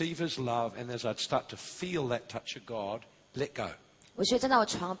receive His love. And as I'd start to feel that touch of God, let go. 我就站在我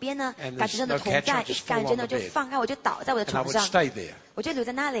床边呢 And，感觉神的 there's no 同 catch, 在 I，just 一感觉 fall on 呢 the 就 bed. 放开，我就倒在我的 And I 床 would 上， stay there 我就留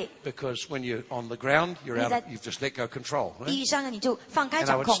在那里。 because when you're on the ground, you're out. That- You've just let go control. Right? 地上呢你就放开 And I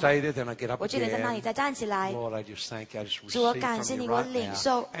掌 would 控， stay there. Then I get up 我就留在那里 again. 再站起来， Lord, I just thank you. I just 主，我 receive 感谢 from 你， you 我 right 领 now.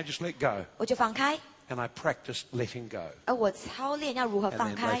 受， And just let go. 我就放开， And I practiced letting go. 而我操练要如何 And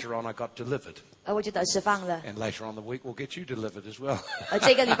放 then 开， later on, I got delivered. 而我就得释放了。 And later on the week, we'll get you delivered as well. 而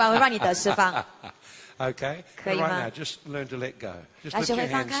这个礼拜会让你得释放， Okay? 可以 But right 吗？ now, just learn to let go. Just 来 lift 学 your 会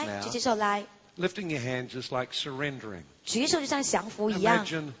放 hands 开， now. 举起手来， Lifting your hands is like surrendering. 举手就像降服一样。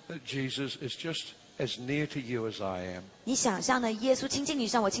 Imagine that Jesus is just as near to you as I am. 你想象呢？耶稣亲近你，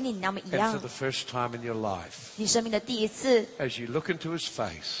像我亲近你那么一 And for 样 the。first time in your life, 你生命的第一次， as you look into His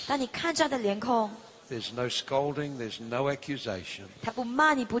face, 当你看着他的脸孔， there's no scolding, there's no accusation. 他不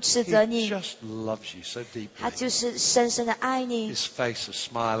骂你，不指 He 责你， just loves you so 他 deeply. 就是深深的爱你。 His face is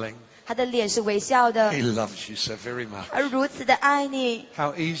smiling. 他的脸是微笑的， He loves you so very much. 而如此的爱你，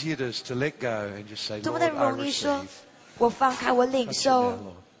 How easy it is to let go and just say, 多么 Lord, 的 I 容易说 receive.，我放开，我领 Touch you 受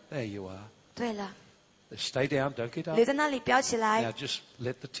now,。Lord. There you are. 对了， Stay down, don't get 留 up. 在那里，不要起 Now 来， just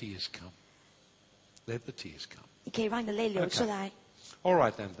let the tears come. Let the tears come. 你可以让你的泪流出来， All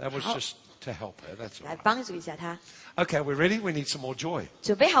right then, that was 好。 just to help her. That's all 来 right. 帮助一下他。 Okay, we're ready. We need some more joy.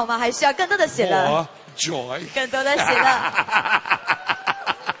 准备好吗？还需要更多的喜乐， More joy. 更多的喜乐。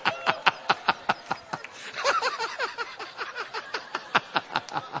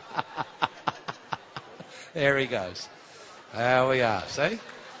 There he goes. There we are. See?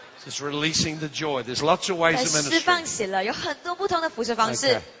 Just releasing the joy. There's lots of ways 在 of 释放 ministry. 喜乐，有很多不同的服侍方式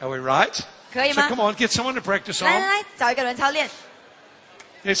Okay.。Are we right? 可以 So 吗？ come on, get someone to practice 来来 on. 来，找一个人操练，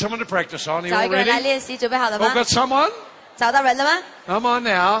 Get someone to practice on. Are you 找 all 一个人来 ready? 练习，准备好了 All 吗？ got someone? 找到人了吗？ Come on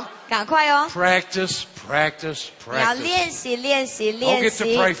now. 赶快哦！ Practice, practice, 你要 practice. 练习，练习， I'll 练 get to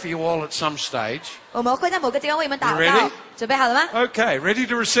习。 pray for you all at some stage. 我们会在某个地方为你们祷 You ready? 告，准备好了吗？ Okay, ready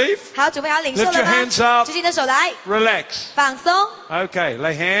to receive? 好，准备好领受 Lift 了 your 吗 hands up.？举起你的手来， Relax. 放松， Okay,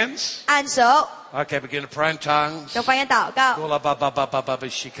 lay hands. 按手， Okay, begin to pray in tongues. 用方言祷告。 Kola ba ba ba ba ba ba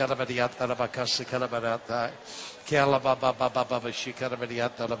shikara ba diata la ba kasi kala ba data. Kiala ba ba ba ba ba ba shikara ba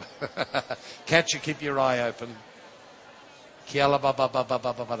diata la ba. Catch you, keep your eye open. Kiala ba ba ba ba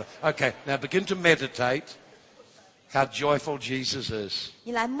ba ba ba. Okay, now begin to meditate how joyful Jesus is.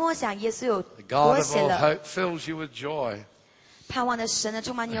 你来默想耶稣有 The 多 God of 喜 all 乐， hope fills you with joy. 盼望的神呢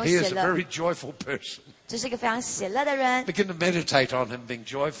充满你有 He 喜 is a 乐， very joyful person. 这是一个非常喜乐的人。 Begin to meditate on him being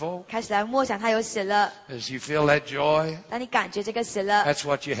joyful. 开始来默想他有喜乐， As you feel that joy, 当你感觉这个喜乐， that's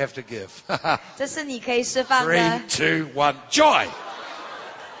what you have to give. 这是你可以释放 3, 的。 2, 1, joy!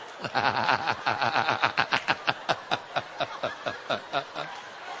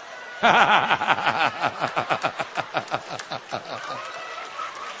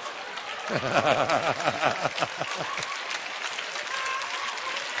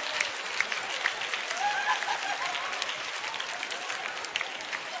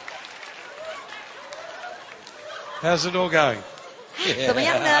 How's it all going? 怎么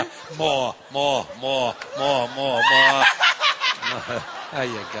样呢？ More. There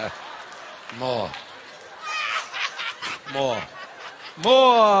you go. More.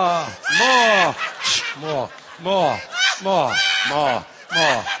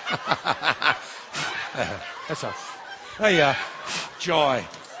 That's all. There you are. Joy.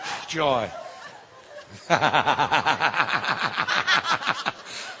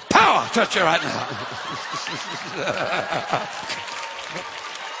 Power! Touch you right now.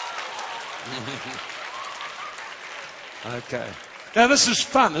 Okay. Now this is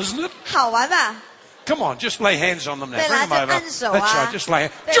fun, isn't it? 好玩吧？ Come on, just lay hands on them now. 对 Bring 啦， them 就 over. 按手 That's 啊 right, just lay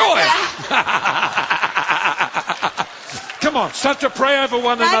hands. 对 Joy! 啦 Come on, start to pray over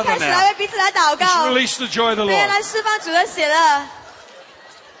one 来 another 开始来 now. 为彼此来祷 Just 告， release the joy of the 对， Lord. 来释放主的喜乐。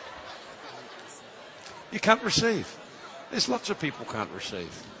 You can't receive. There's lots of people can't receive.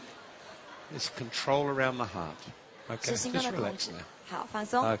 There's control around the heart. Okay, 是心中 just 的控 relax 制 now.。好，放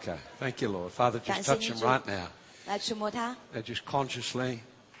松， Okay, thank you, Lord. Father, just 感谢 touch 你 him 主 right now. 来触摸它， And just consciously,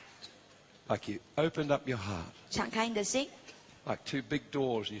 like you opened up your heart, 敞开你的心， like two big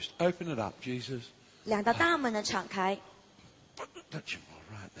doors, and you just open it up, Jesus. 两道大门的敞开。 Touch him, Lord,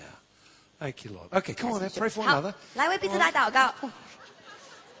 right now. Thank you, Lord. Okay, come on, 感 now, 谢 pray 主 for 好 one another.，来为彼此来祷告，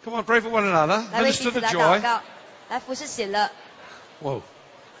 Come on, pray for one another. 来为 Minister 彼此 the 来祷 joy. 告，来服侍喜乐。 Whoa,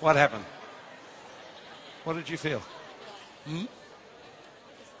 what happened? What did you feel?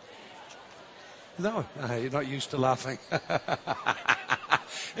 No, you're not used to laughing.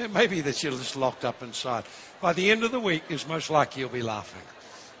 It may be that you're just locked up inside. By the end of the week, it's most likely you'll be laughing.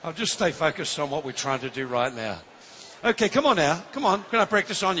 I'll just stay focused on what we're trying to do right now. Okay, come on now. Come on. Can I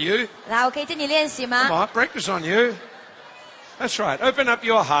practice on you? 来，我可以借你练习吗？ Come on, practice on you. That's right. Open up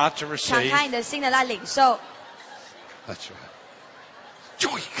your heart to 敞 receive. 开你的心的来领受。 That's right.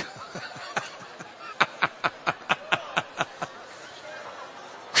 Joy.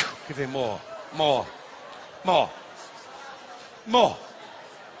 Give him more. More.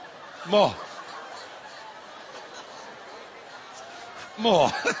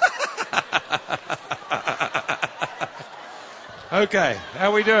 Okay, how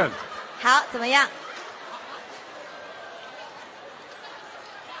are we doing? 好，怎么样？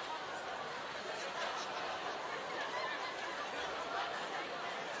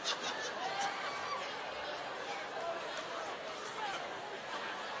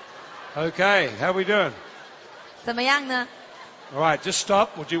 Okay, how are we doing? 怎么样呢？ All right, just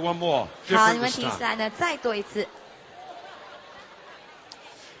stop. We'll do one more. 好， Different 你们 this 停下 time. 来呢，再多一次。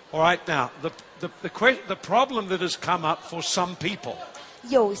 All right, now, the problem that has come up for some people,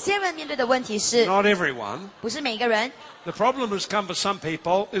 有些人面对的问题是， not everyone, 不是每个人？ the problem has come for some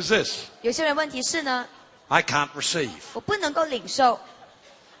people is this: 有些人问题是呢， I can't receive. 我不能够领受，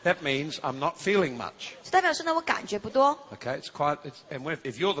 That means I'm not feeling much. 就代表说呢，我感觉不多。 Okay,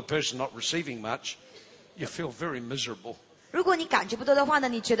 if you're the person not receiving much, you feel very miserable. 如果你感觉不多的话呢，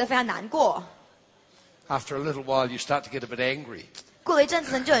你觉得非常难过。 After a little while, you start to get a bit angry. 过了一阵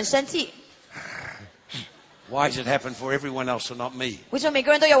子呢，你就很生气， Why does it happen for everyone else and not me? 为什么每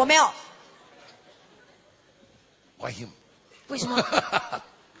个人都有，我没有？ Why him? 为什么？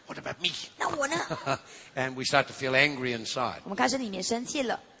 What about me? 那我呢？ And we start to feel angry inside. 我们开始里面生气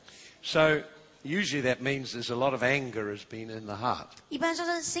了。 So usually that means there's a lot of anger has been in the heart. 一般说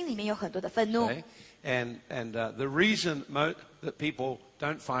是心里面有很多的愤怒。 Okay? And the reason that people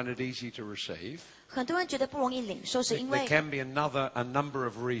don't find it easy to receive, 很多人觉得不容易领受，是因 there 为 can be a number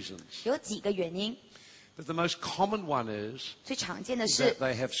of reasons. 有几个原因。 But the most common one is 最常见的 that 是，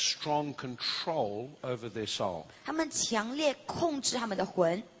 they have strong control over their soul. 他们强烈控制他们的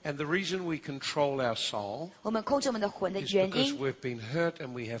魂。 And the reason we control our soul 我们控制我们的魂的 is 原 because 因， we've been hurt and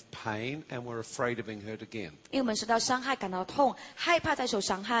we have pain and we're afraid of being hurt again. 因为我们受到伤害，感到痛，害怕再受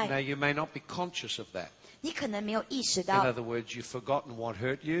伤害。 Now, you may not be conscious of that. 你可能没有意识 In 到， other words, you've forgotten what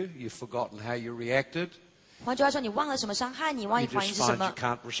hurt you, you've forgotten how you reacted, 换句话说，你忘了什么伤害你，忘 You 记反应 just 是什 find you 么，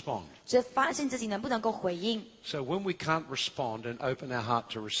 can't respond. 只发现自己能不能够回应。 So when we can't respond and open our heart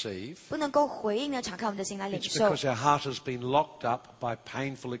to receive, 不能够回应呢，敞开我们的心来领 it's 受， because our heart has been locked up by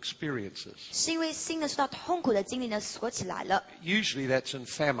painful experiences. 是因为心呢受到痛苦的经历呢锁起来了。 Usually that's in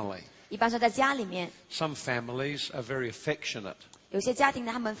family. 一般说在家里面， Some families are very affectionate. 有些家庭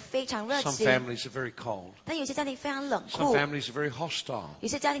呢他们非常热 Some 情， families are very cold. 但有些家庭非常冷 Some 酷， families are very hostile. 有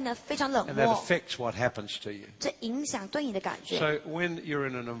些家庭呢非常冷 And that 漠， affects what happens to you. 这影响对你的感觉。 So when you're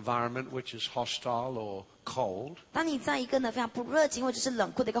in an environment which is hostile or cold, 当你在一个呢非常不热情或者是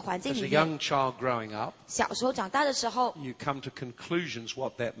冷酷的一个环境 as 里 a 面， young child growing up, 小时候长大的时候， you come to conclusions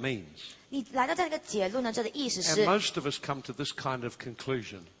what that means. 你来到这样的一个结论呢，这的意思 And 是， most of us come to this kind of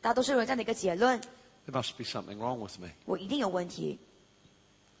conclusion. 大多数人这样的一个结论， There must be something wrong with me. 我一定有问题，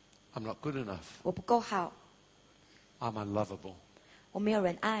 I'm not good enough. 我不够好， I'm unlovable. 我没有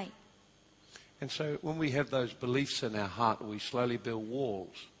人爱。 And so when we have those beliefs in our heart, we slowly build walls.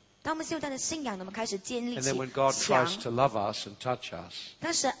 当我们陷入这样的信仰呢，我们开始建立 And 起 then when God 墙 tries to love us and touch us,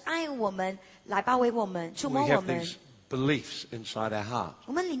 当神爱我们，来包围我们，触 we 摸我 have 们， these beliefs inside our heart.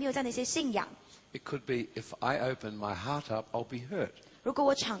 我们里面有这样的一些信仰。 It could be, if I open my heart up, I'll be hurt. 如果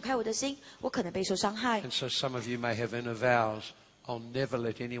我敞开我的心，我可能备受伤害。 And so some of you may have inner vows, I'll never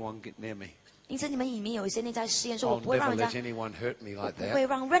let anyone get near me. 因此，你们里面有一些内在誓言，说我 I'll 不会让 never 人 let 家， anyone hurt me 我 like 不会 that.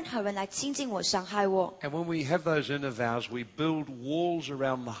 让任何人来亲近我、伤害我。 And when we have those inner vows, we build walls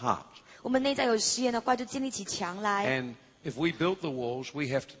around the heart. 我们内在有誓言的话，就建立起墙来。 And if we build the walls, we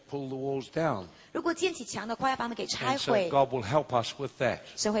have to pull the walls down. 如果建起墙的话，要把它们给拆 And so 毁。 God will help us with that.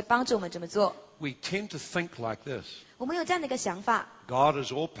 神会帮助我们这么做。 We tend to think like this. 我们有这样的一个想法： God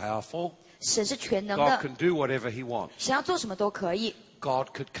is all powerful. 神是全能 God 的， can do whatever he wants. 神要做什么都可以。 God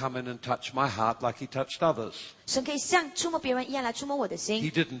could come in and touch my heart like he touched others. 神可以像触摸别人一样来触摸我的 He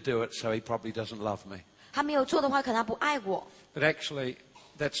心。 didn't do it, so he probably doesn't love me. 他没有做的话，可能他不爱我。 But actually,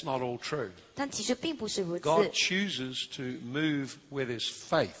 that's not all true. 但其实并不是如 God 此。 chooses to move where there's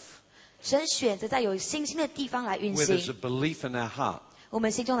faith, 神选择在有信心的地方来运 where there's 行 a，belief in our heart. 我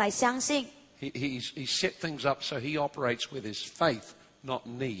们心中来相信。 He set things up so he operates where there's faith, not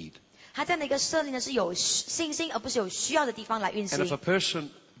need. 他这样的一个设立呢，是有信心而不是有需要的地方来运 And if a 行。 person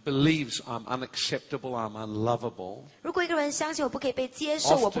believes I'm unacceptable, I'm unlovable, 如果一个人相信我不可以被接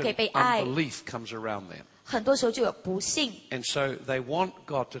受，我不可以 often 被爱， unbelief comes around them. 很多时候就有不信。 And so they want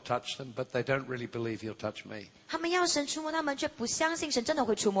God to touch them, but they don't really believe he'll touch me. 他们要神触摸他们，却不相信神真的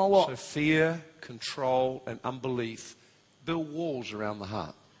会触摸我 So。fear, control, and unbelief build walls around the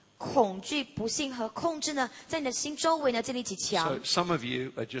heart. 恐惧、不信和控制呢，在你的心周围呢建立起墙 So。some of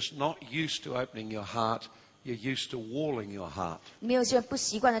you are just not used to opening your heart. You're used to walling your heart. 你们有些人不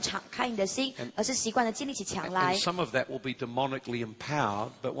习惯的敞开你的心 And-，而是习惯的建立起墙来 And。some of that will be demonically empowered,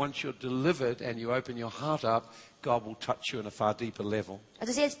 but once you're delivered and you open your heart up, God will touch you in a far deeper level. 而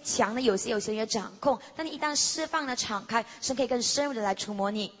这些墙呢，有些人有掌控，但你一旦释放了、敞开，神可以更深入的来触摸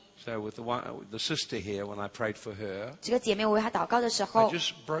你。 So with the sister here, when I prayed for her, 这个姐妹，我为她祷告的时 I 候，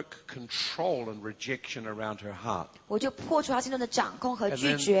 just broke control and rejection around her heart. 我就破除她心中的掌控和 And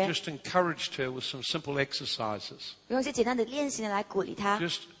拒 then 绝， just encouraged her with some simple exercises. 用一些简单的练习呢来鼓励她。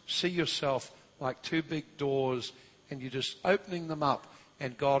 Just see yourself like two big doors and you're just opening them up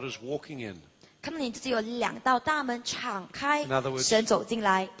and God is walking in. 看到你自己有两道大门敞开 In other，words- 神走进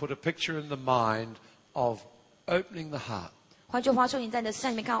来。 Put a picture in the mind of opening the heart. 换句话说，你在你的心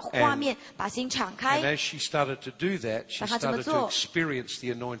里面看到画面，把心敞 And 开， as she started to do that, she 让她这么 started 做。 to experience the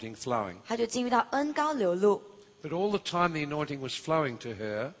anointing flowing. 她就进入到恩高流露。 But all the time the anointing was flowing to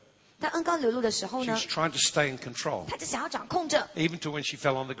her, 在恩高流露的时候 she 呢 was，trying to stay in control. 她就想要掌控着， Even to when she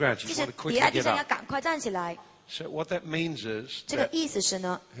fell on the ground, she 即 just 使 wanted to 跌在 quickly 地 get 上要 up. 赶快站起来。 So what that means is 这个 that 意思是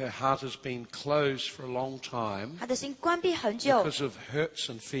呢， her heart has been closed for a long time 她的心关闭很久， because of hurts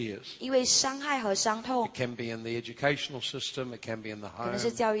and fears. 因为伤害和伤痛 It，can be in the educational system, it can be in the 可能 home. 是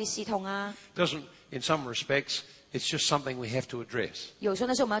教育系统啊， Doesn't, in some respects, it's just something we have to address. 有时候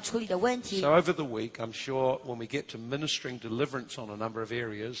那是我们要处理的问题 So。over the week, I'm sure when we get to ministering deliverance on a number of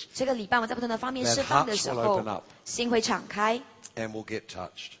areas, 这个礼拜我们在不同的方面 that 释放的时 hearts will 候 open up，心会敞开， and we'll get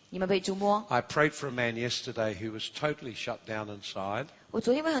touched. 你们被触摸。 I prayed for a man yesterday who was totally shut down inside, 我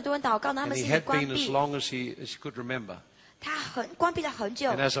昨天为很多人祷告，他 and 们 he 心里 had 关 been as 闭， long as he could remember. 他关闭了很久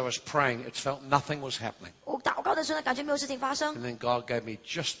And。as I was praying, it felt nothing was happening. 我祷告的时候呢，感觉没有事情发生 And，then God gave me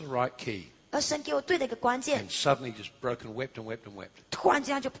just the right key, 而神给我对的一个关键 and，suddenly just broke and wept and wept and wept. 突然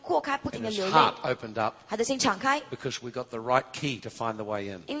间他就破开，不停 And 的 his 流泪， heart opened up 他的心敞开， because we got the right key to find the way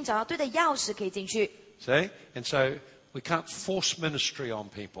in. 因为找到对的钥匙可以进去。 See? And so We can't force ministry on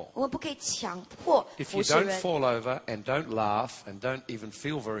people. 我们不可以强迫 If 服 you 侍 don't 人。 fall over and don't laugh and don't even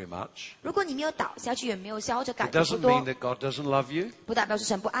feel very much, 如果你没有倒下去，也没有笑，或者 it 感觉不 doesn't 多 mean，that God doesn't love you. 不代表是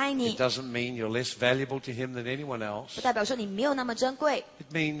神不爱你 It，doesn't mean you're less valuable to Him than anyone 不 else. 代表说你没有那么珍贵，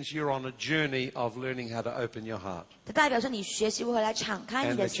 It means you're on a journey of learning how to open your heart 它代表说你学习如何来敞开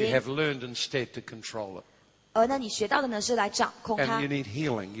你 and 的 that you 心， have learned instead to control it. 而呢，你学到的呢是来掌控 And 它 you。need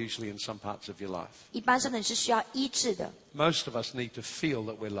healing usually in some parts of your life. 一般上呢，你是需要医治的。 Most of us need to feel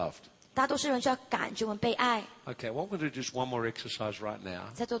that we're loved. 大多数人需要感觉我们被爱。 Okay, well, we're going to do just one more exercise right now.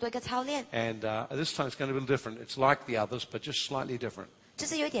 再做多一个操练， And this time it's going to be a little different. It's like the others, but just slightly different. 这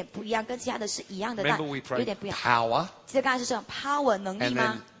是有点不一样，跟其他的是一样的，但 Remember, we 有 prayed 点不一样。 power 记得刚才是这种 power 能力 and then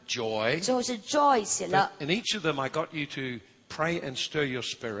吗？ joy. 之后是 joy 喜乐 But。in each of them, I got you to pray and stir your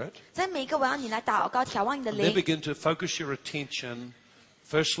spirit. 在每一个我让你来祷告，调望你的 Then 灵， begin to focus your attention,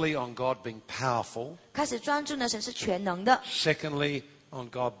 firstly, on God being powerful. 开始专注呢，神是全能的。 Secondly, on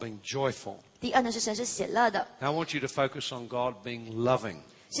God being joyful. 第二呢是神是喜乐的。 Now, I want you to focus on God being loving,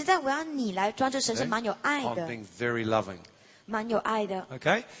 现在我要你来专注，神是 okay? 蛮有爱 on 的， being very loving. 蛮有爱的。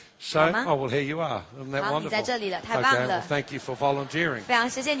 Okay? So, Hả má? oh, well, here you are. Isn't that 好，你 wonderful? 在这里了，太棒 Okay, 了 well, thank you for volunteering. 非常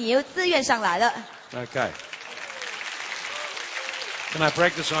谢谢你又自愿上来了， Okay. Can I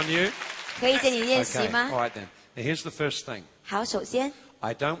practice on you? 可以借你练习 Okay, all 吗？ right then. Now, here's the first thing. 好，首先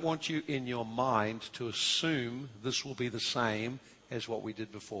I don't want you in your mind to assume this will be the same as what we did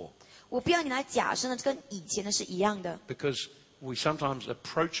before. 我不要你来假设呢，这跟以前的是一样的。 Because we sometimes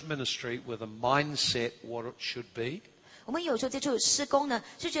approach ministry with a mindset what it should be. 我们有时候接触施工呢，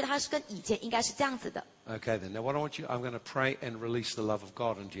就觉得它是跟以前应该是这样子的。 Okay then. Now what I want you, I'm going to pray and release the love of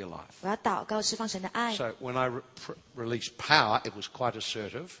God into your life. 我要祷告释放神的爱。 So when I released power, it was quite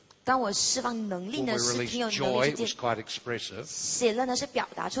assertive. 当我释放能力 When 呢， we 是挺有 released 能 joy, 力 it 去 was 见。 quite expressive. 喜乐呢是表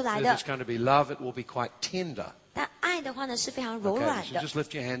达出来 If 的 it's，going to be love, it will be quite tender. 但爱的话呢是非常柔 Okay, 软 so 的。 just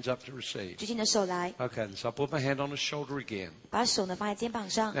lift your hands up to receive. 举起你的手来， Okay, so I put my hand on his shoulder again. 把手呢放在肩膀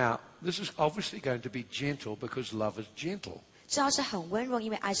上， Now, this is obviously going to be gentle because love is gentle. 知道是很温柔，因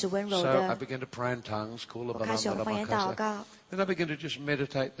为爱是温柔 So I 的。 begin to pray in tongues. 我开始用方言祷告， Then I begin to just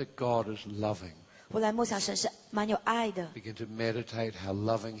meditate that God is loving. 我来默想神是蛮有爱的， Begin to meditate how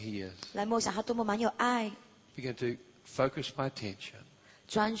loving He is. 来默想他多么蛮有爱， Begin to focus my attention,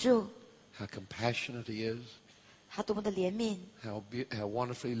 专注 how compassionate He is, 他多么的怜悯， how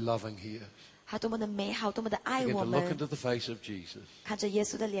wonderfully loving He is. 他多么的美好，多么的爱 Begin 我 to look 们。 into the face of Jesus. 看着耶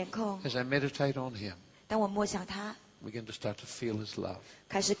稣的脸孔， As I meditate on Him, 当我默想他， begin to start to feel His love.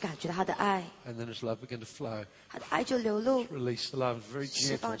 开始感觉到他的爱， And then His love begin to flow. 他的爱就流露， Release the love. It's very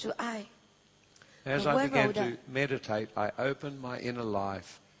释放 gentle. 出爱。 As 很 I 温柔 began 的。 to meditate, I opened my inner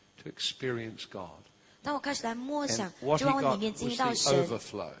life to experience God. 当我开始来默 And 想， what 就 He 往里 got 面经历 was 到 the 神，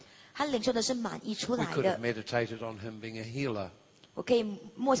 overflow. 他领受的是满溢出 We 来 could have 的。 meditated on Him being a healer. 我可以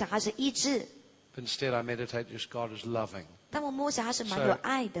默想他是医治， Instead, I meditate just God is loving. 但我默想他是蛮有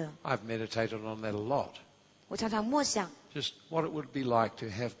爱的。 I've meditated on that a lot. 我常常默想， Just what it would be like to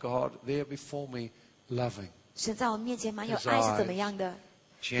have God there before me, loving, 神在我面前蛮有 His 爱是怎么样的？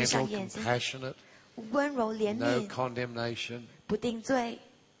 gentle, 上眼睛 compassionate, 温柔怜 no 悯， condemnation, 不定罪，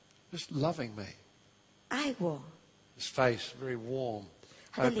 just loving me. 爱我， His face very warm,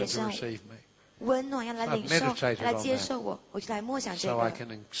 他的 open 脸 to 上 receive me. 温暖，要来 I've 领受， meditated 要来 on 接 that. 受我，我就来默想这 So I 个， can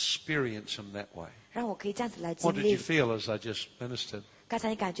experience Him that way. 让我可以这样子来 What 经 did you 历。 feel as I just ministered? 刚才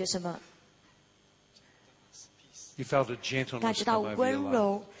你感觉什么？ You felt a 感 gentleness 觉到 come over 温 your life.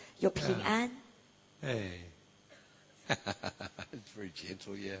 柔，有平安。 Hey. It's very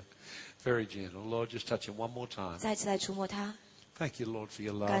gentle, yeah. Very gentle. Lord, just touch Him one more time. 再次来触摸他， Thank you, Lord, for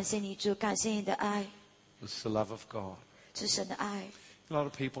your 感 love. 谢你主，感谢你的爱， It's the love of God. 是神的爱。 A lot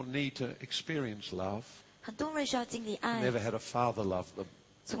of people need to experience love. 很多人需要经历爱， Never had a father love them.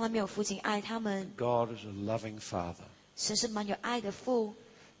 从来没有父亲爱他们。 God is a loving father. 神是蛮有爱的父，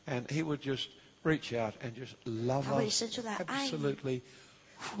 And He would just reach out and just love 他会 us 伸出来爱你， absolutely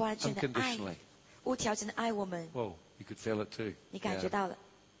完全的爱， unconditionally. 无条件的爱我们。 Whoa, you could feel it too. 你感觉 Yeah. 到了，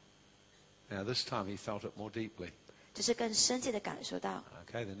 Now, this time He felt it more deeply. 就是更深切的感受到。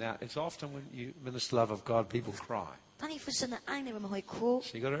 Okay, then now, it's often when you minister love of God, people cry. 当你父神的爱呢，人们会哭。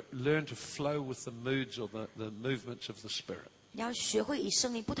 So you've got to learn to flow with the moods or the movements of the Spirit. 你要学会以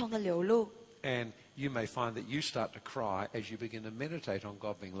生命不同的流露。 And you may find that you start to cry as you begin to meditate on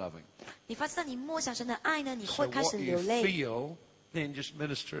God being loving. 你发现当你默想神的爱呢，你 So 会开 what 始 you 流泪。 feel, then just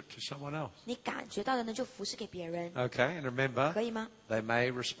minister it to someone else. 你感觉到的呢，就服侍给别人， Okay, and remember, 可以吗？ they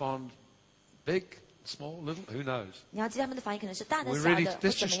may respond big, small, little, who knows? 你要知道他们的反应可能是大的、 We're 小 ready. 的，或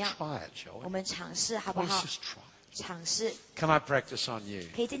Let's 怎么 just 样。 try it, shall 我 we? 们尝试好不 Let's 好？ just try it. 尝试 Can I practice on you?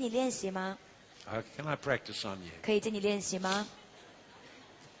 可以借你练习吗？ Can I practice on you? 可以借你练习吗？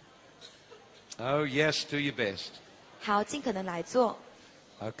 Oh, yes, do your best. 好，尽可能来做。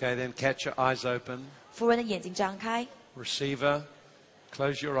 Okay, then catch your eyes open. 服人的眼睛张开， Receiver,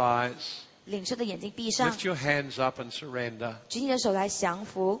 close your eyes. 领受的眼睛闭上， Lift your hands up and surrender 举你的手来降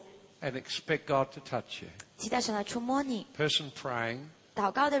服， and expect God to touch you. 期待神来触摸你。 Person praying,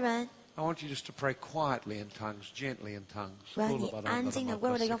 祷告的人， I want you just to pray quietly in tongues, gently in tongues. 我让你安静的、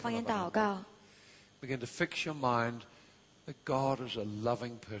温柔的用方言祷告。 Begin to fix your mind that God is a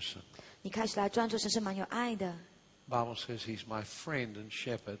loving person. 你开始来专注神是蛮有爱的。 Bible says He's my friend and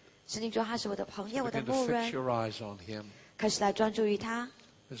shepherd. 圣经说他是我的朋友，我的 Begin to 牧 fix 人。 your eyes on Him. 开始来专注于他，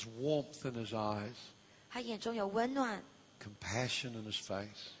 There's warmth in His eyes, 他眼中有温暖， compassion in His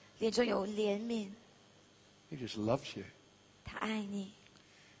face. 眼中有怜悯， He just loves you. 他爱你，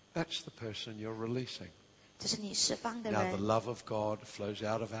 That's the person you're releasing. 这是你释放的 Now the 人， love of God flows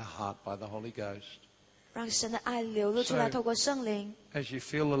out of our heart by the Holy Ghost. 让神的爱流露出来， So- 透过圣灵。 As you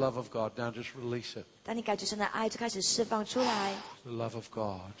feel the love of God, now just release it. 当你感觉神的爱，就开始释放出来， The love of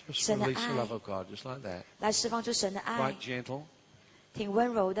God. Just 神的 release the 爱。 love of God, just like that. 来释放出神的爱 Quite，gentle. 挺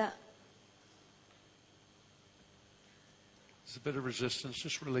温柔的。 There's a bit of resistance.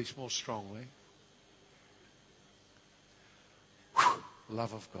 Just release more strongly.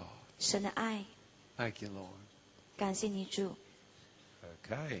 Love of God. 神的爱， Thank you, Lord. 感谢你主。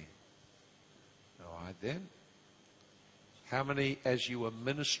 Okay. All right then. How many, as you were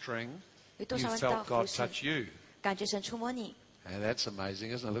ministering, 有多 you 少人到 felt 服 God 侍， touch you? 感觉神触摸你？ And that's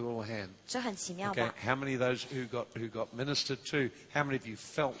amazing, isn't it? Look at all the hands. 这很奇妙 Okay, 吧？ how many of those who got ministered to, how many of you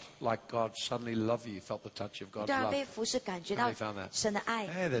felt like God suddenly loved you, felt the touch of 多 God's 少人 love? 被服侍，感觉 How 到 many found that? 神的爱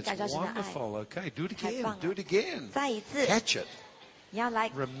Hey,，感 that's 觉到神的爱， wonderful. Okay, do it 太 again. 棒了。 Do it again. 再一次， Catch it. 你要来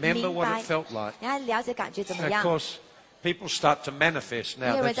Remember 明 what 白 it，felt like. 你要了解感觉怎么 Of 样。 course, people start to manifest 也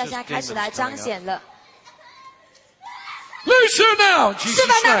now. 有 That's 人在 just 现在开始来 demons 彰 coming up. 显了。 Loose her now, in 释 Jesus'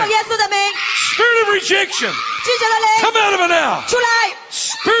 放那 name. 奉耶稣的名， Spirit of rejection, 拒绝的灵 come out of her now. 出来，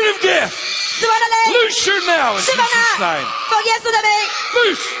 Spirit of death, 死亡的灵 loose her now in 释放 Jesus' 他 name.，奉耶稣的名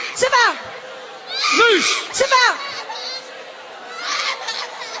Loose, 释放， loose. 释放，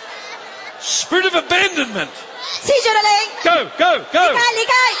 Spirit of abandonment, 弃绝的灵 go, go, 离 go, 开，离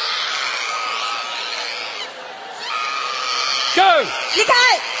开， go, 离开，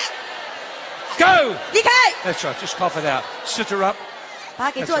 go. 离开， That's right, just cough it out. Sit her up. 把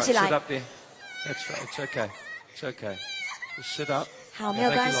它给 That's 做 right, 起 sit 来。 up there. That's right, it's okay. It's okay. Just sit up. 好，没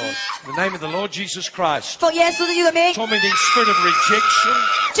有 Thank 关 you, 系 Lord.。In the name of the Lord Jesus Christ, 奉耶稣的这个名， tormenting spirit of rejection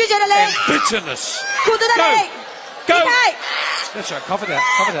拒绝的灵 and，bitterness. 苦毒的灵， Go. 离开， That's right, cough it out,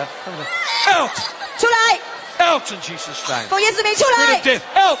 cough it out, cough it out. Out, 出来， out in Jesus' name. 奉耶稣名出 Spirit 来 of，death,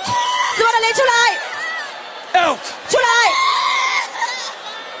 out, 死亡的灵出来， out, 出来，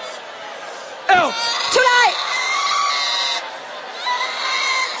 out. 出来。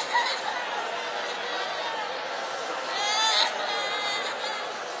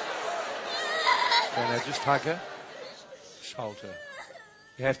 Okay, now just hug her, just hold her.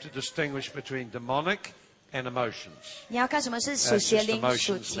 You have to distinguish between demonic and emotions. 你要看什么是属 That's 邪 just 灵、 emotions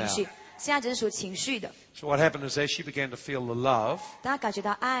属情绪 now.。现在只是属情绪的。 So what happened is as she began to feel the love, 当他感觉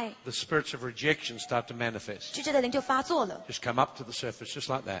到爱， the spirits of rejection start to manifest. 拒绝的灵就发作了， Just come up to the surface,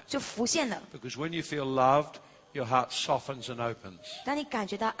 just like that. 就浮现了。 Because when you feel loved, your heart softens and opens. 当你感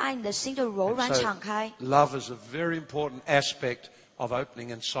觉到爱，你的心就柔软 So 敞开。 love is a very important aspect of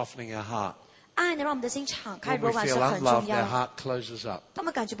opening and softening our heart. 爱能让我们的心敞开、 When 柔 we 软是 feel 很重 unloved, 要 our 的。 heart closes up. 当我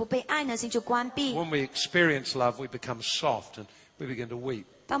们感觉不被爱呢，心就关闭； When we experience love, we become soft and we begin to weep.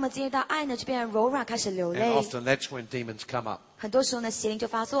 当我们经历到爱呢，就变得柔软，开始流 And 泪。 often that's when demons come up. 很多时候呢，邪灵就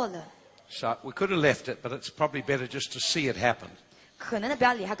发作了。 So we could have left it, but it's probably better just to see it happen. 可能的不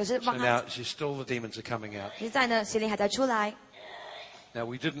要理他，可是 So 让 now 他 still the demons are coming out. 现在呢，邪灵还在出来， Now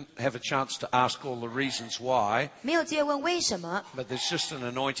we didn't have a chance to ask all the reasons why, 没有机会问为什么， but there's just an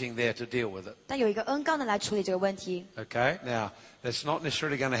anointing there to deal with it. 但有一个恩膏呢来处理这个问题， Okay? Now, that's not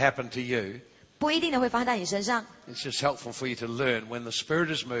necessarily going to happen to you. 不一定的会发生在你身上， It's just helpful for you to learn when the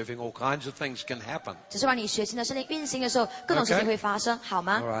Spirit is moving, all kinds of things can happen. 只是让你学习呢，圣灵运行的时候，各种事情会发生，好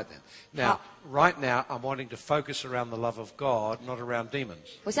吗 All？right then. Now, right now, I'm wanting to focus around the love of God, not around demons.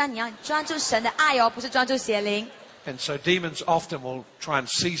 我现在你要专注神的爱哦，不是专注邪灵。 And so demons often will try and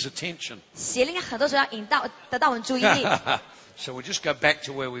seize attention. 邪灵很多时候要得到我们注意力。 So we'll just go back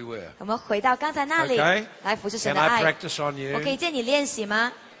to where we were. 我们回到刚才那里 Okay? 来服侍神 Can 的 I 爱。 practice on 我可以 you? 借你练习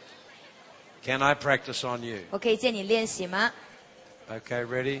吗？ Can I practice on you? 我可以借你练习吗？ Okay,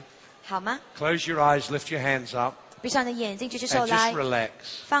 ready? 好吗？ Close your eyes, lift your hands up, 闭上你的眼睛，举起手 and 来 just，relax.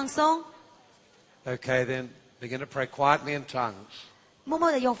 放松， Okay, then begin to pray quietly in tongues. 默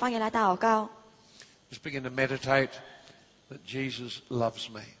默的用方言来祷告。Just begin to meditate that Jesus loves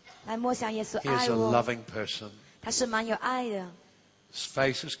me. 来默想耶稣 He is 爱 a 我， loving person. 他是蛮有爱的， His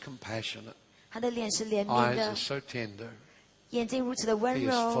face is compassionate. 他的脸是怜悯 Eyes 的 are，so tender. 眼睛如此的温 He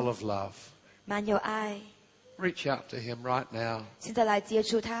is full 柔， of love. 蛮有爱。 Reach out to him right now 现在来接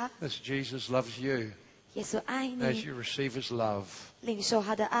触他， as Jesus loves you. 耶稣爱 As 你， you receive his love, 领受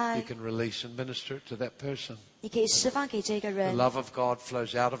他的爱 you，can release and minister it to that person. 你可以释放给这个 The 人。 love of God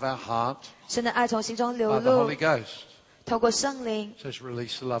flows out of our heart 神的爱从心中流 by the 露 Holy，Ghost. 透过圣灵， It says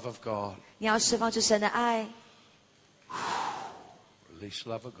release the love of God. 你要释放出神的爱， Release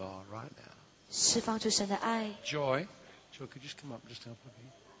the love of God right now. 释放出神的爱。 Joy, could you just come up and just help me?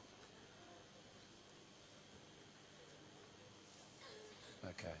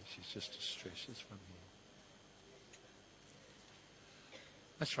 Okay, she's just distressed. It's from here.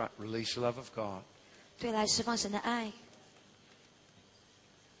 That's right. Release the love of God. 对，来释放神的爱。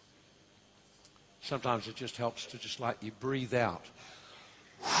 Sometimes it just helps to just like you breathe out.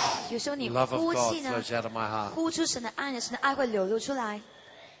 有时候 The 你 love of 呼 God 气呢， flows out of my heart. 呼出神的爱呢，神的爱会流露出来。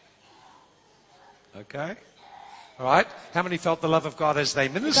 Okay? All right? How many felt the love of God as they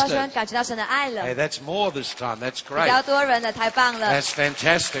多少人 ministered? 感觉到神的爱了？ Hey, that's more this time. That's 比 great. 较多人了，太棒了， That's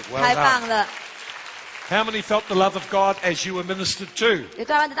fantastic. Well 太棒 done. 了！ How many felt the love of God as you were ministered to? 有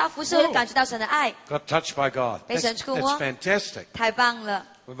多少人得到服侍，感觉到神的爱？ Got touched by God. 被神 That's, 触摸。 that's fantastic. 太棒了！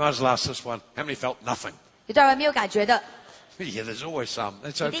 We might as well ask this one. How many felt nothing? 有多少人没有感觉的？ Yeah, there's always some.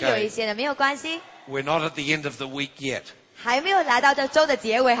 That's 一定有一 okay. 些的，没有关系， We're not at the end of the week yet. 还没有来到这周的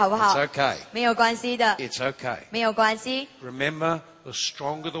结尾，好不好 It's？okay. 没有关系的， It's okay. 没有关系。 Remember, the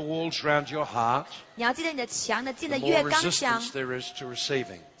stronger the walls around your heart, 你要记得，你的墙呢建 the 得越 more 刚强， resistance there is to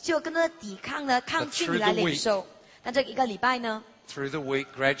receiving. 就有更多的抵抗呢，抗拒 through 你来 the 领受。那这一个礼拜呢， Through the week,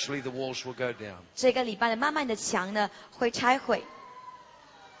 gradually the walls will go down. 这个礼拜呢，慢慢的墙呢会拆毁。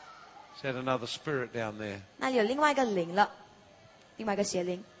 Is that another spirit down there? 那里有另外一个灵了，另外一个邪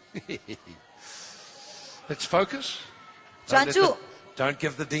灵。 Let's focus. 专 let 注 the- don't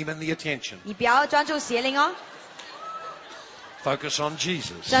give the demon the attention. 你不要专注邪灵哦， Focus on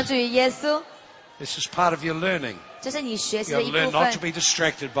Jesus. 专注于耶稣， This is part of your learning. 这是你学习 You 的 have 一 to learn 部 not to 分。 be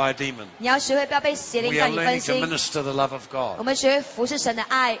distracted by a demon. 你要学会不要被邪灵 We 带 are 你分 learning to 心。 minister the love of 我 God. 们学会服侍神的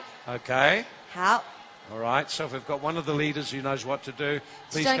爱。 Okay? 好， All right. So if we've got one of the leaders who knows what to do,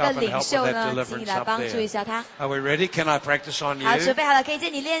 其 please 中一 go 个 up and 领 help with 袖 that 呢，请你 deliverance 来 up 帮助一 there. 下他。 Are we ready? Can I practice on 好，准 you? 备好了，可以借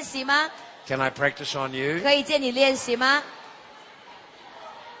你练习吗？ Can I practice on you? 可以借你练习吗？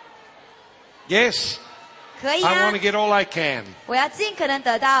 Yes. 可以 I 啊 want to，get all I can. 我要尽可能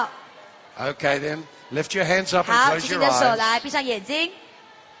得到。 Okay then. Lift your hands up and 好， close 举起 your 你的手 eyes. 来，闭上眼睛。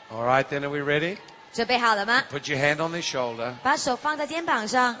 All right then. Are we ready? 准备好了吗？ Put your hand on their shoulder. 把手放在肩膀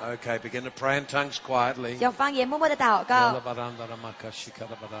上， Okay. Begin to pray in tongues quietly. 用方言默默的祷告。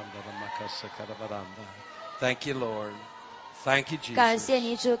 Thank you, Lord. Thank you, 感谢 Jesus.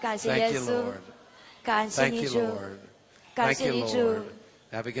 你主，感谢 Thank 耶 you, 稣， Lord. 感谢 Thank 你 you, 主， Lord. 感 Thank 谢 you, 你 Lord. 主。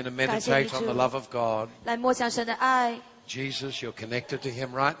 Now begin to 感谢你 meditate on 主。 the love of God. 来默想神的爱， Jesus, you're connected to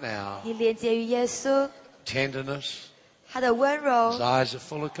Him right now. 你连接于耶稣， Tenderness. 他的温 His 柔， eyes are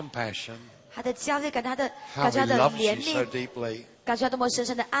full of compassion. 他的焦虑感，他的 How 感觉 He 他的 loves 怜 you so 悯， deeply. 感觉他多么深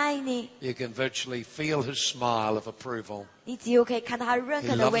深的爱你， You can virtually feel His smile of approval. 你几乎可以看到他认 He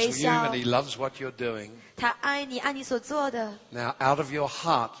可的 loves 微 you 笑 and。He loves what you're doing. 他爱你，爱你所做的， Now, out of your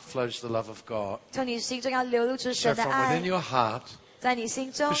heart flows the love of God. 从你心中要流露出 So 神的 from 爱 within，your heart, 在你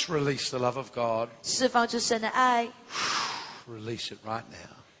心中 just release the love of God. 释放出神的爱， Release it right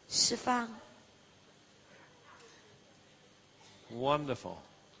now. 释放， Wonderful.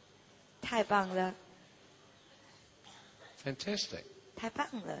 太棒了， Fantastic. 太棒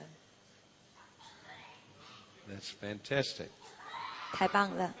了， That's fantastic. 太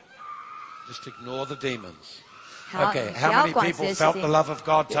棒了。 Just ignore the demons. 好， Okay, 不 how 要 many 管这 people 些事 felt the 情。 love of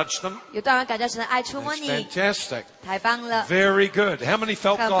God touch them? 有多少人感觉神的爱触摸 That's 你？ fantastic. 太棒了。 Very good. How many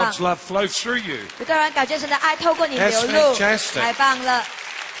felt 很棒。 God's love flow through you? 有多少人感觉神的爱透过你 That's 流露？ fantastic. 太棒了。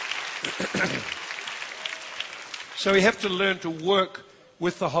 So we have to learn to work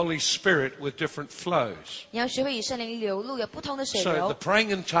with the Holy Spirit with different flows. 你要学会与圣灵流露，有不同的水 So the 流。 praying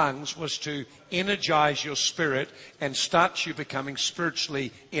in tongues was to energize your spirit and start you becoming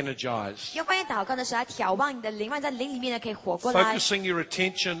spiritually energized. 用方言祷告呢，是来眺望你的灵，让你在灵里面呢可以活过来。 Focusing your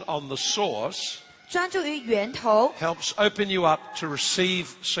attention on the source 专注于源头， helps open you up to receive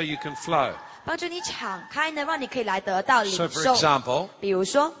so you can flow. 帮助你敞开呢，让你可以来得到领 So for 受。 example, 比如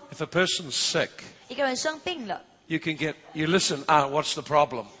说， if a person's sick, 一个人生病了 you listen, what's the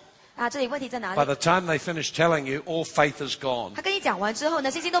problem? 啊，这里问题在哪 By 里？ the time they finish telling you, all faith is gone. 他跟你讲完之后呢，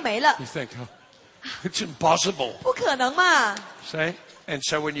信心都没了， You think, it's impossible. 不可能嘛？ See? And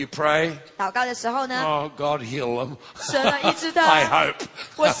so when you pray, 祷告的时候呢， oh, God heal them. 神啊医治 I 他， hope.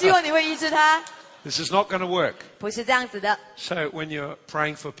 我希望你会医治他， This is not going to work. 不是这样子的。 So when you're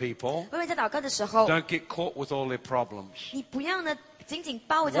praying for people, 因为在祷告的时候， don't get caught with all their problems. 你不要呢紧紧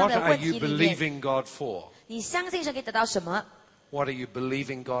包围这样 What 的 are 问 you 题里面。 believing God for? 你相信神可以得到什么？ What are you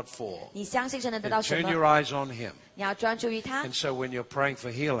believing God for? 你相信神能得到 And 什 turn 么？ your eyes on Him. 你要专注于他。 And so when you're praying for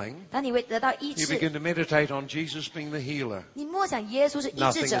healing, 当你会得到医 you 治， begin to meditate on Jesus being the healer. 你默想耶稣是医治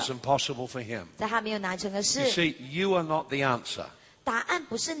Nothing 者 is，impossible for Him. 在他没有难成的 You 事。 see, you are not the answer. 答案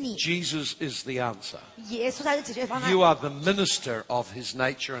不是你， Jesus is the answer. 耶稣才是解决方案 You。are the minister of His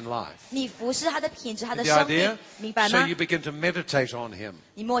nature and life. 你服侍他的品质，他的 The 生命 idea?，明白 So 吗 you？begin to meditate on Him.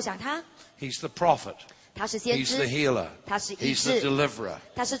 你默想他， He's the prophet. 他是先 He's the 知， healer. 他是医 He's the 治， deliverer.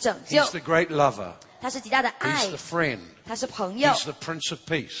 他是拯救 He's，the great lover. 他是极大的爱 He's，the friend. 他是朋友， He's the Prince of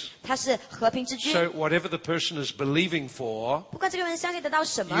Peace. 他是和平之君。 So whatever the person is believing for, 不管这个人相信得到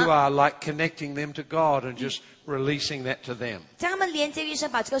什 you 么， are like connecting them to God and just releasing that to them. 将他们连接于神，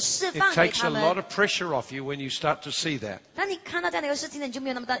把这个释 It 放给 takes 他 a lot 们。 of pressure off you when you start to see that. 当你看到这样的一个事情呢，你就没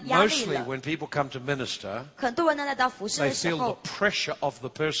有那么大压力 Mostly 了。 when people come to minister, 很多人呢来到服侍 they 的时 feel the 候， pressure of the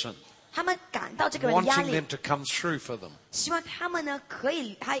person, 他们感到这个人的压 wanting 力 them，to come through for them. 希望他们呢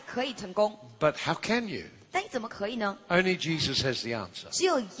还可以成功。 But how can you? 但你怎么可以呢？ Only Jesus has the answer. 只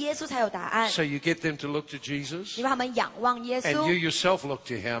有耶稣才有答案。 So you get them to look to Jesus, 你让他们仰望耶 and you 稣， yourself look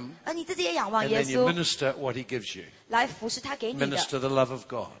to Him, 而你自己也仰望 and 耶 then you 稣， minister what He gives you. 来服侍他给你的， Minister the love of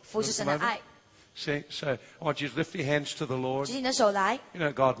God. 服侍神的爱。 See, so I want you to lift your hands to the Lord. 举起你的手来， You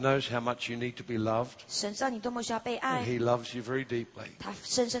know, God knows how much you need to be loved, 神知道你多么需要被 and 爱， He loves you very deeply. 他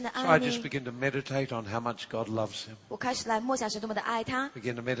深深的 So 爱 I just 你。 begin to meditate on how much God loves him. 我开始来默想神多么的爱他，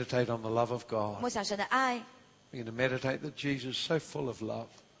 Begin to meditate on the love of God. 默想神的爱， Begin to meditate that Jesus is so full of love,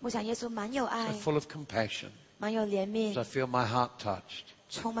 默想耶稣满有爱 so，full of compassion. 满有怜 As I 悯， feel my heart touched,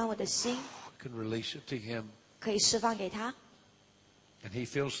 充满我的心， I can release it to him. 可以释放给他。 And he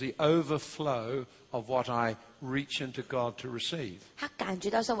feels the overflow of what I reach into God to receive. 他感觉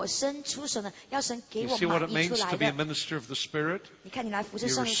到是我伸出手呢，要神给 You 我 see what 满 it 溢出 means 来 to be a 的。 minister of the Spirit? 你看你来服侍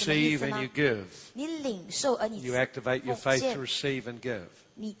You 圣灵什么意 receive 思 and 吗 you？give. 你领受而你 You activate your 奉 faith 献 to receive and give.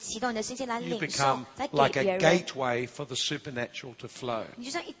 你启动你的心情来 You 领受 become，再给 like 别 a 人。 gateway for the supernatural to flow. 你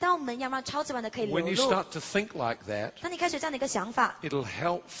就像一道门一样，让超自然的可以流 When you 入。 start to think like that, 当你开始有这样的一个想法， it'll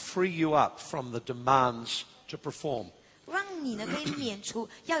help free you up from the demands to perform. 让你呢可以免除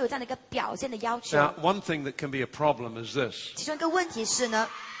要有这样的一个表现的要求。 Now, one thing that can be a problem is this. 其中一个问题是呢，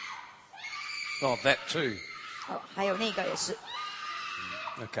 Oh, that too. 还有那个也是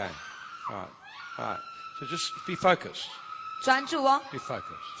Okay. All right. All right. So just be focused. 专注哦， Be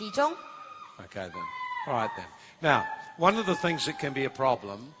focused. 集中。 Okay then. All right then. Now, one of the things that can be a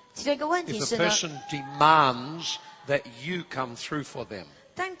problem 其中一个问题 if 是 a 呢， person demands that you come through for them.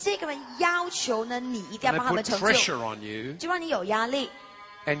 当这个人要求呢，你一定要 And 帮他 they 们 put 成就， pressure on you 就让你有压力，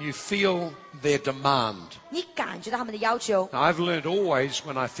 and you feel their demand. 你感觉到他们的要求。 Now, I've learned always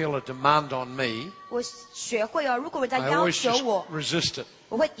when I feel a demand on me, 我学会哦，如果人家 I 要 always 求 just 我， resist it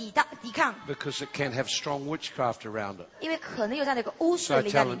我会抵抗， because it can have strong witchcraft around it. 因为可能有这样的一个巫术 So 的 I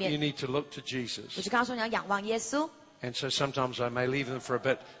灵在 tell 里 them, you 面。 need to look to 我 Jesus. 就跟他说，你要仰望耶稣。 And so sometimes I may leave them for a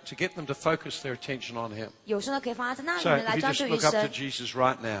bit to get them to focus their attention on Him. 有时候呢，可以放在那里 So 面来 if you 专 just 注于 look up to 神。 Jesus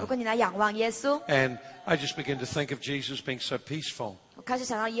right 如 now, 果你来仰望耶稣， and I just begin to think of Jesus being so peaceful. 我开始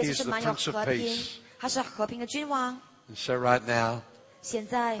想到耶稣 He is 是 the 蛮有 Prince of 和平 Peace.，他是和平的君王。 And so right now, 现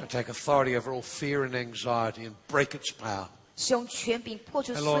在 I take authority over all fear and anxiety and break its power. 使用权柄破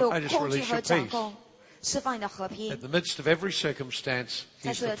除 And 所 Lord, 有 I just 控制 release 和 your 掌 peace. 控，释放你的和 At 平。 the midst of every circumstance,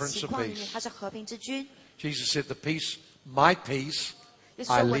 在 He's 所 the 有 Prince 情 of 况里面， Peace. 他是和平之君。 Jesus said, the peace, my peace, 耶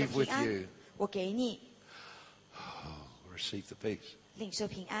稣 I 说：“我的 leave 平 with 安 you. 我给你， Receive the peace. 领受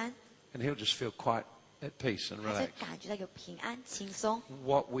平安。 And He'll just feel quite at peace and 他就 relaxed. 感觉到有平安、轻松。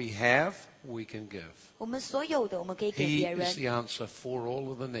 What we have, we can give. 我们所有的，我们可以给 He 别 is 人， the answer for all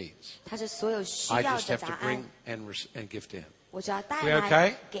of the needs. 他是所有需 I 要 just 的 have 答 to 案 bring。and give to Him. 我只要带 We 来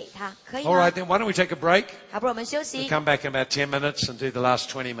okay? 给他，可以 All 吗 right,？then why don't we take a break? 好，不然我们休息 We'll come back in about 10 minutes and do the last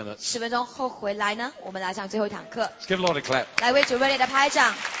 20 minutes. 10分钟后回来呢，我们来上最后一堂课。 Let's give Lord a clap. 来为主热烈的拍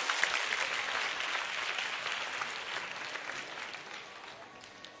掌。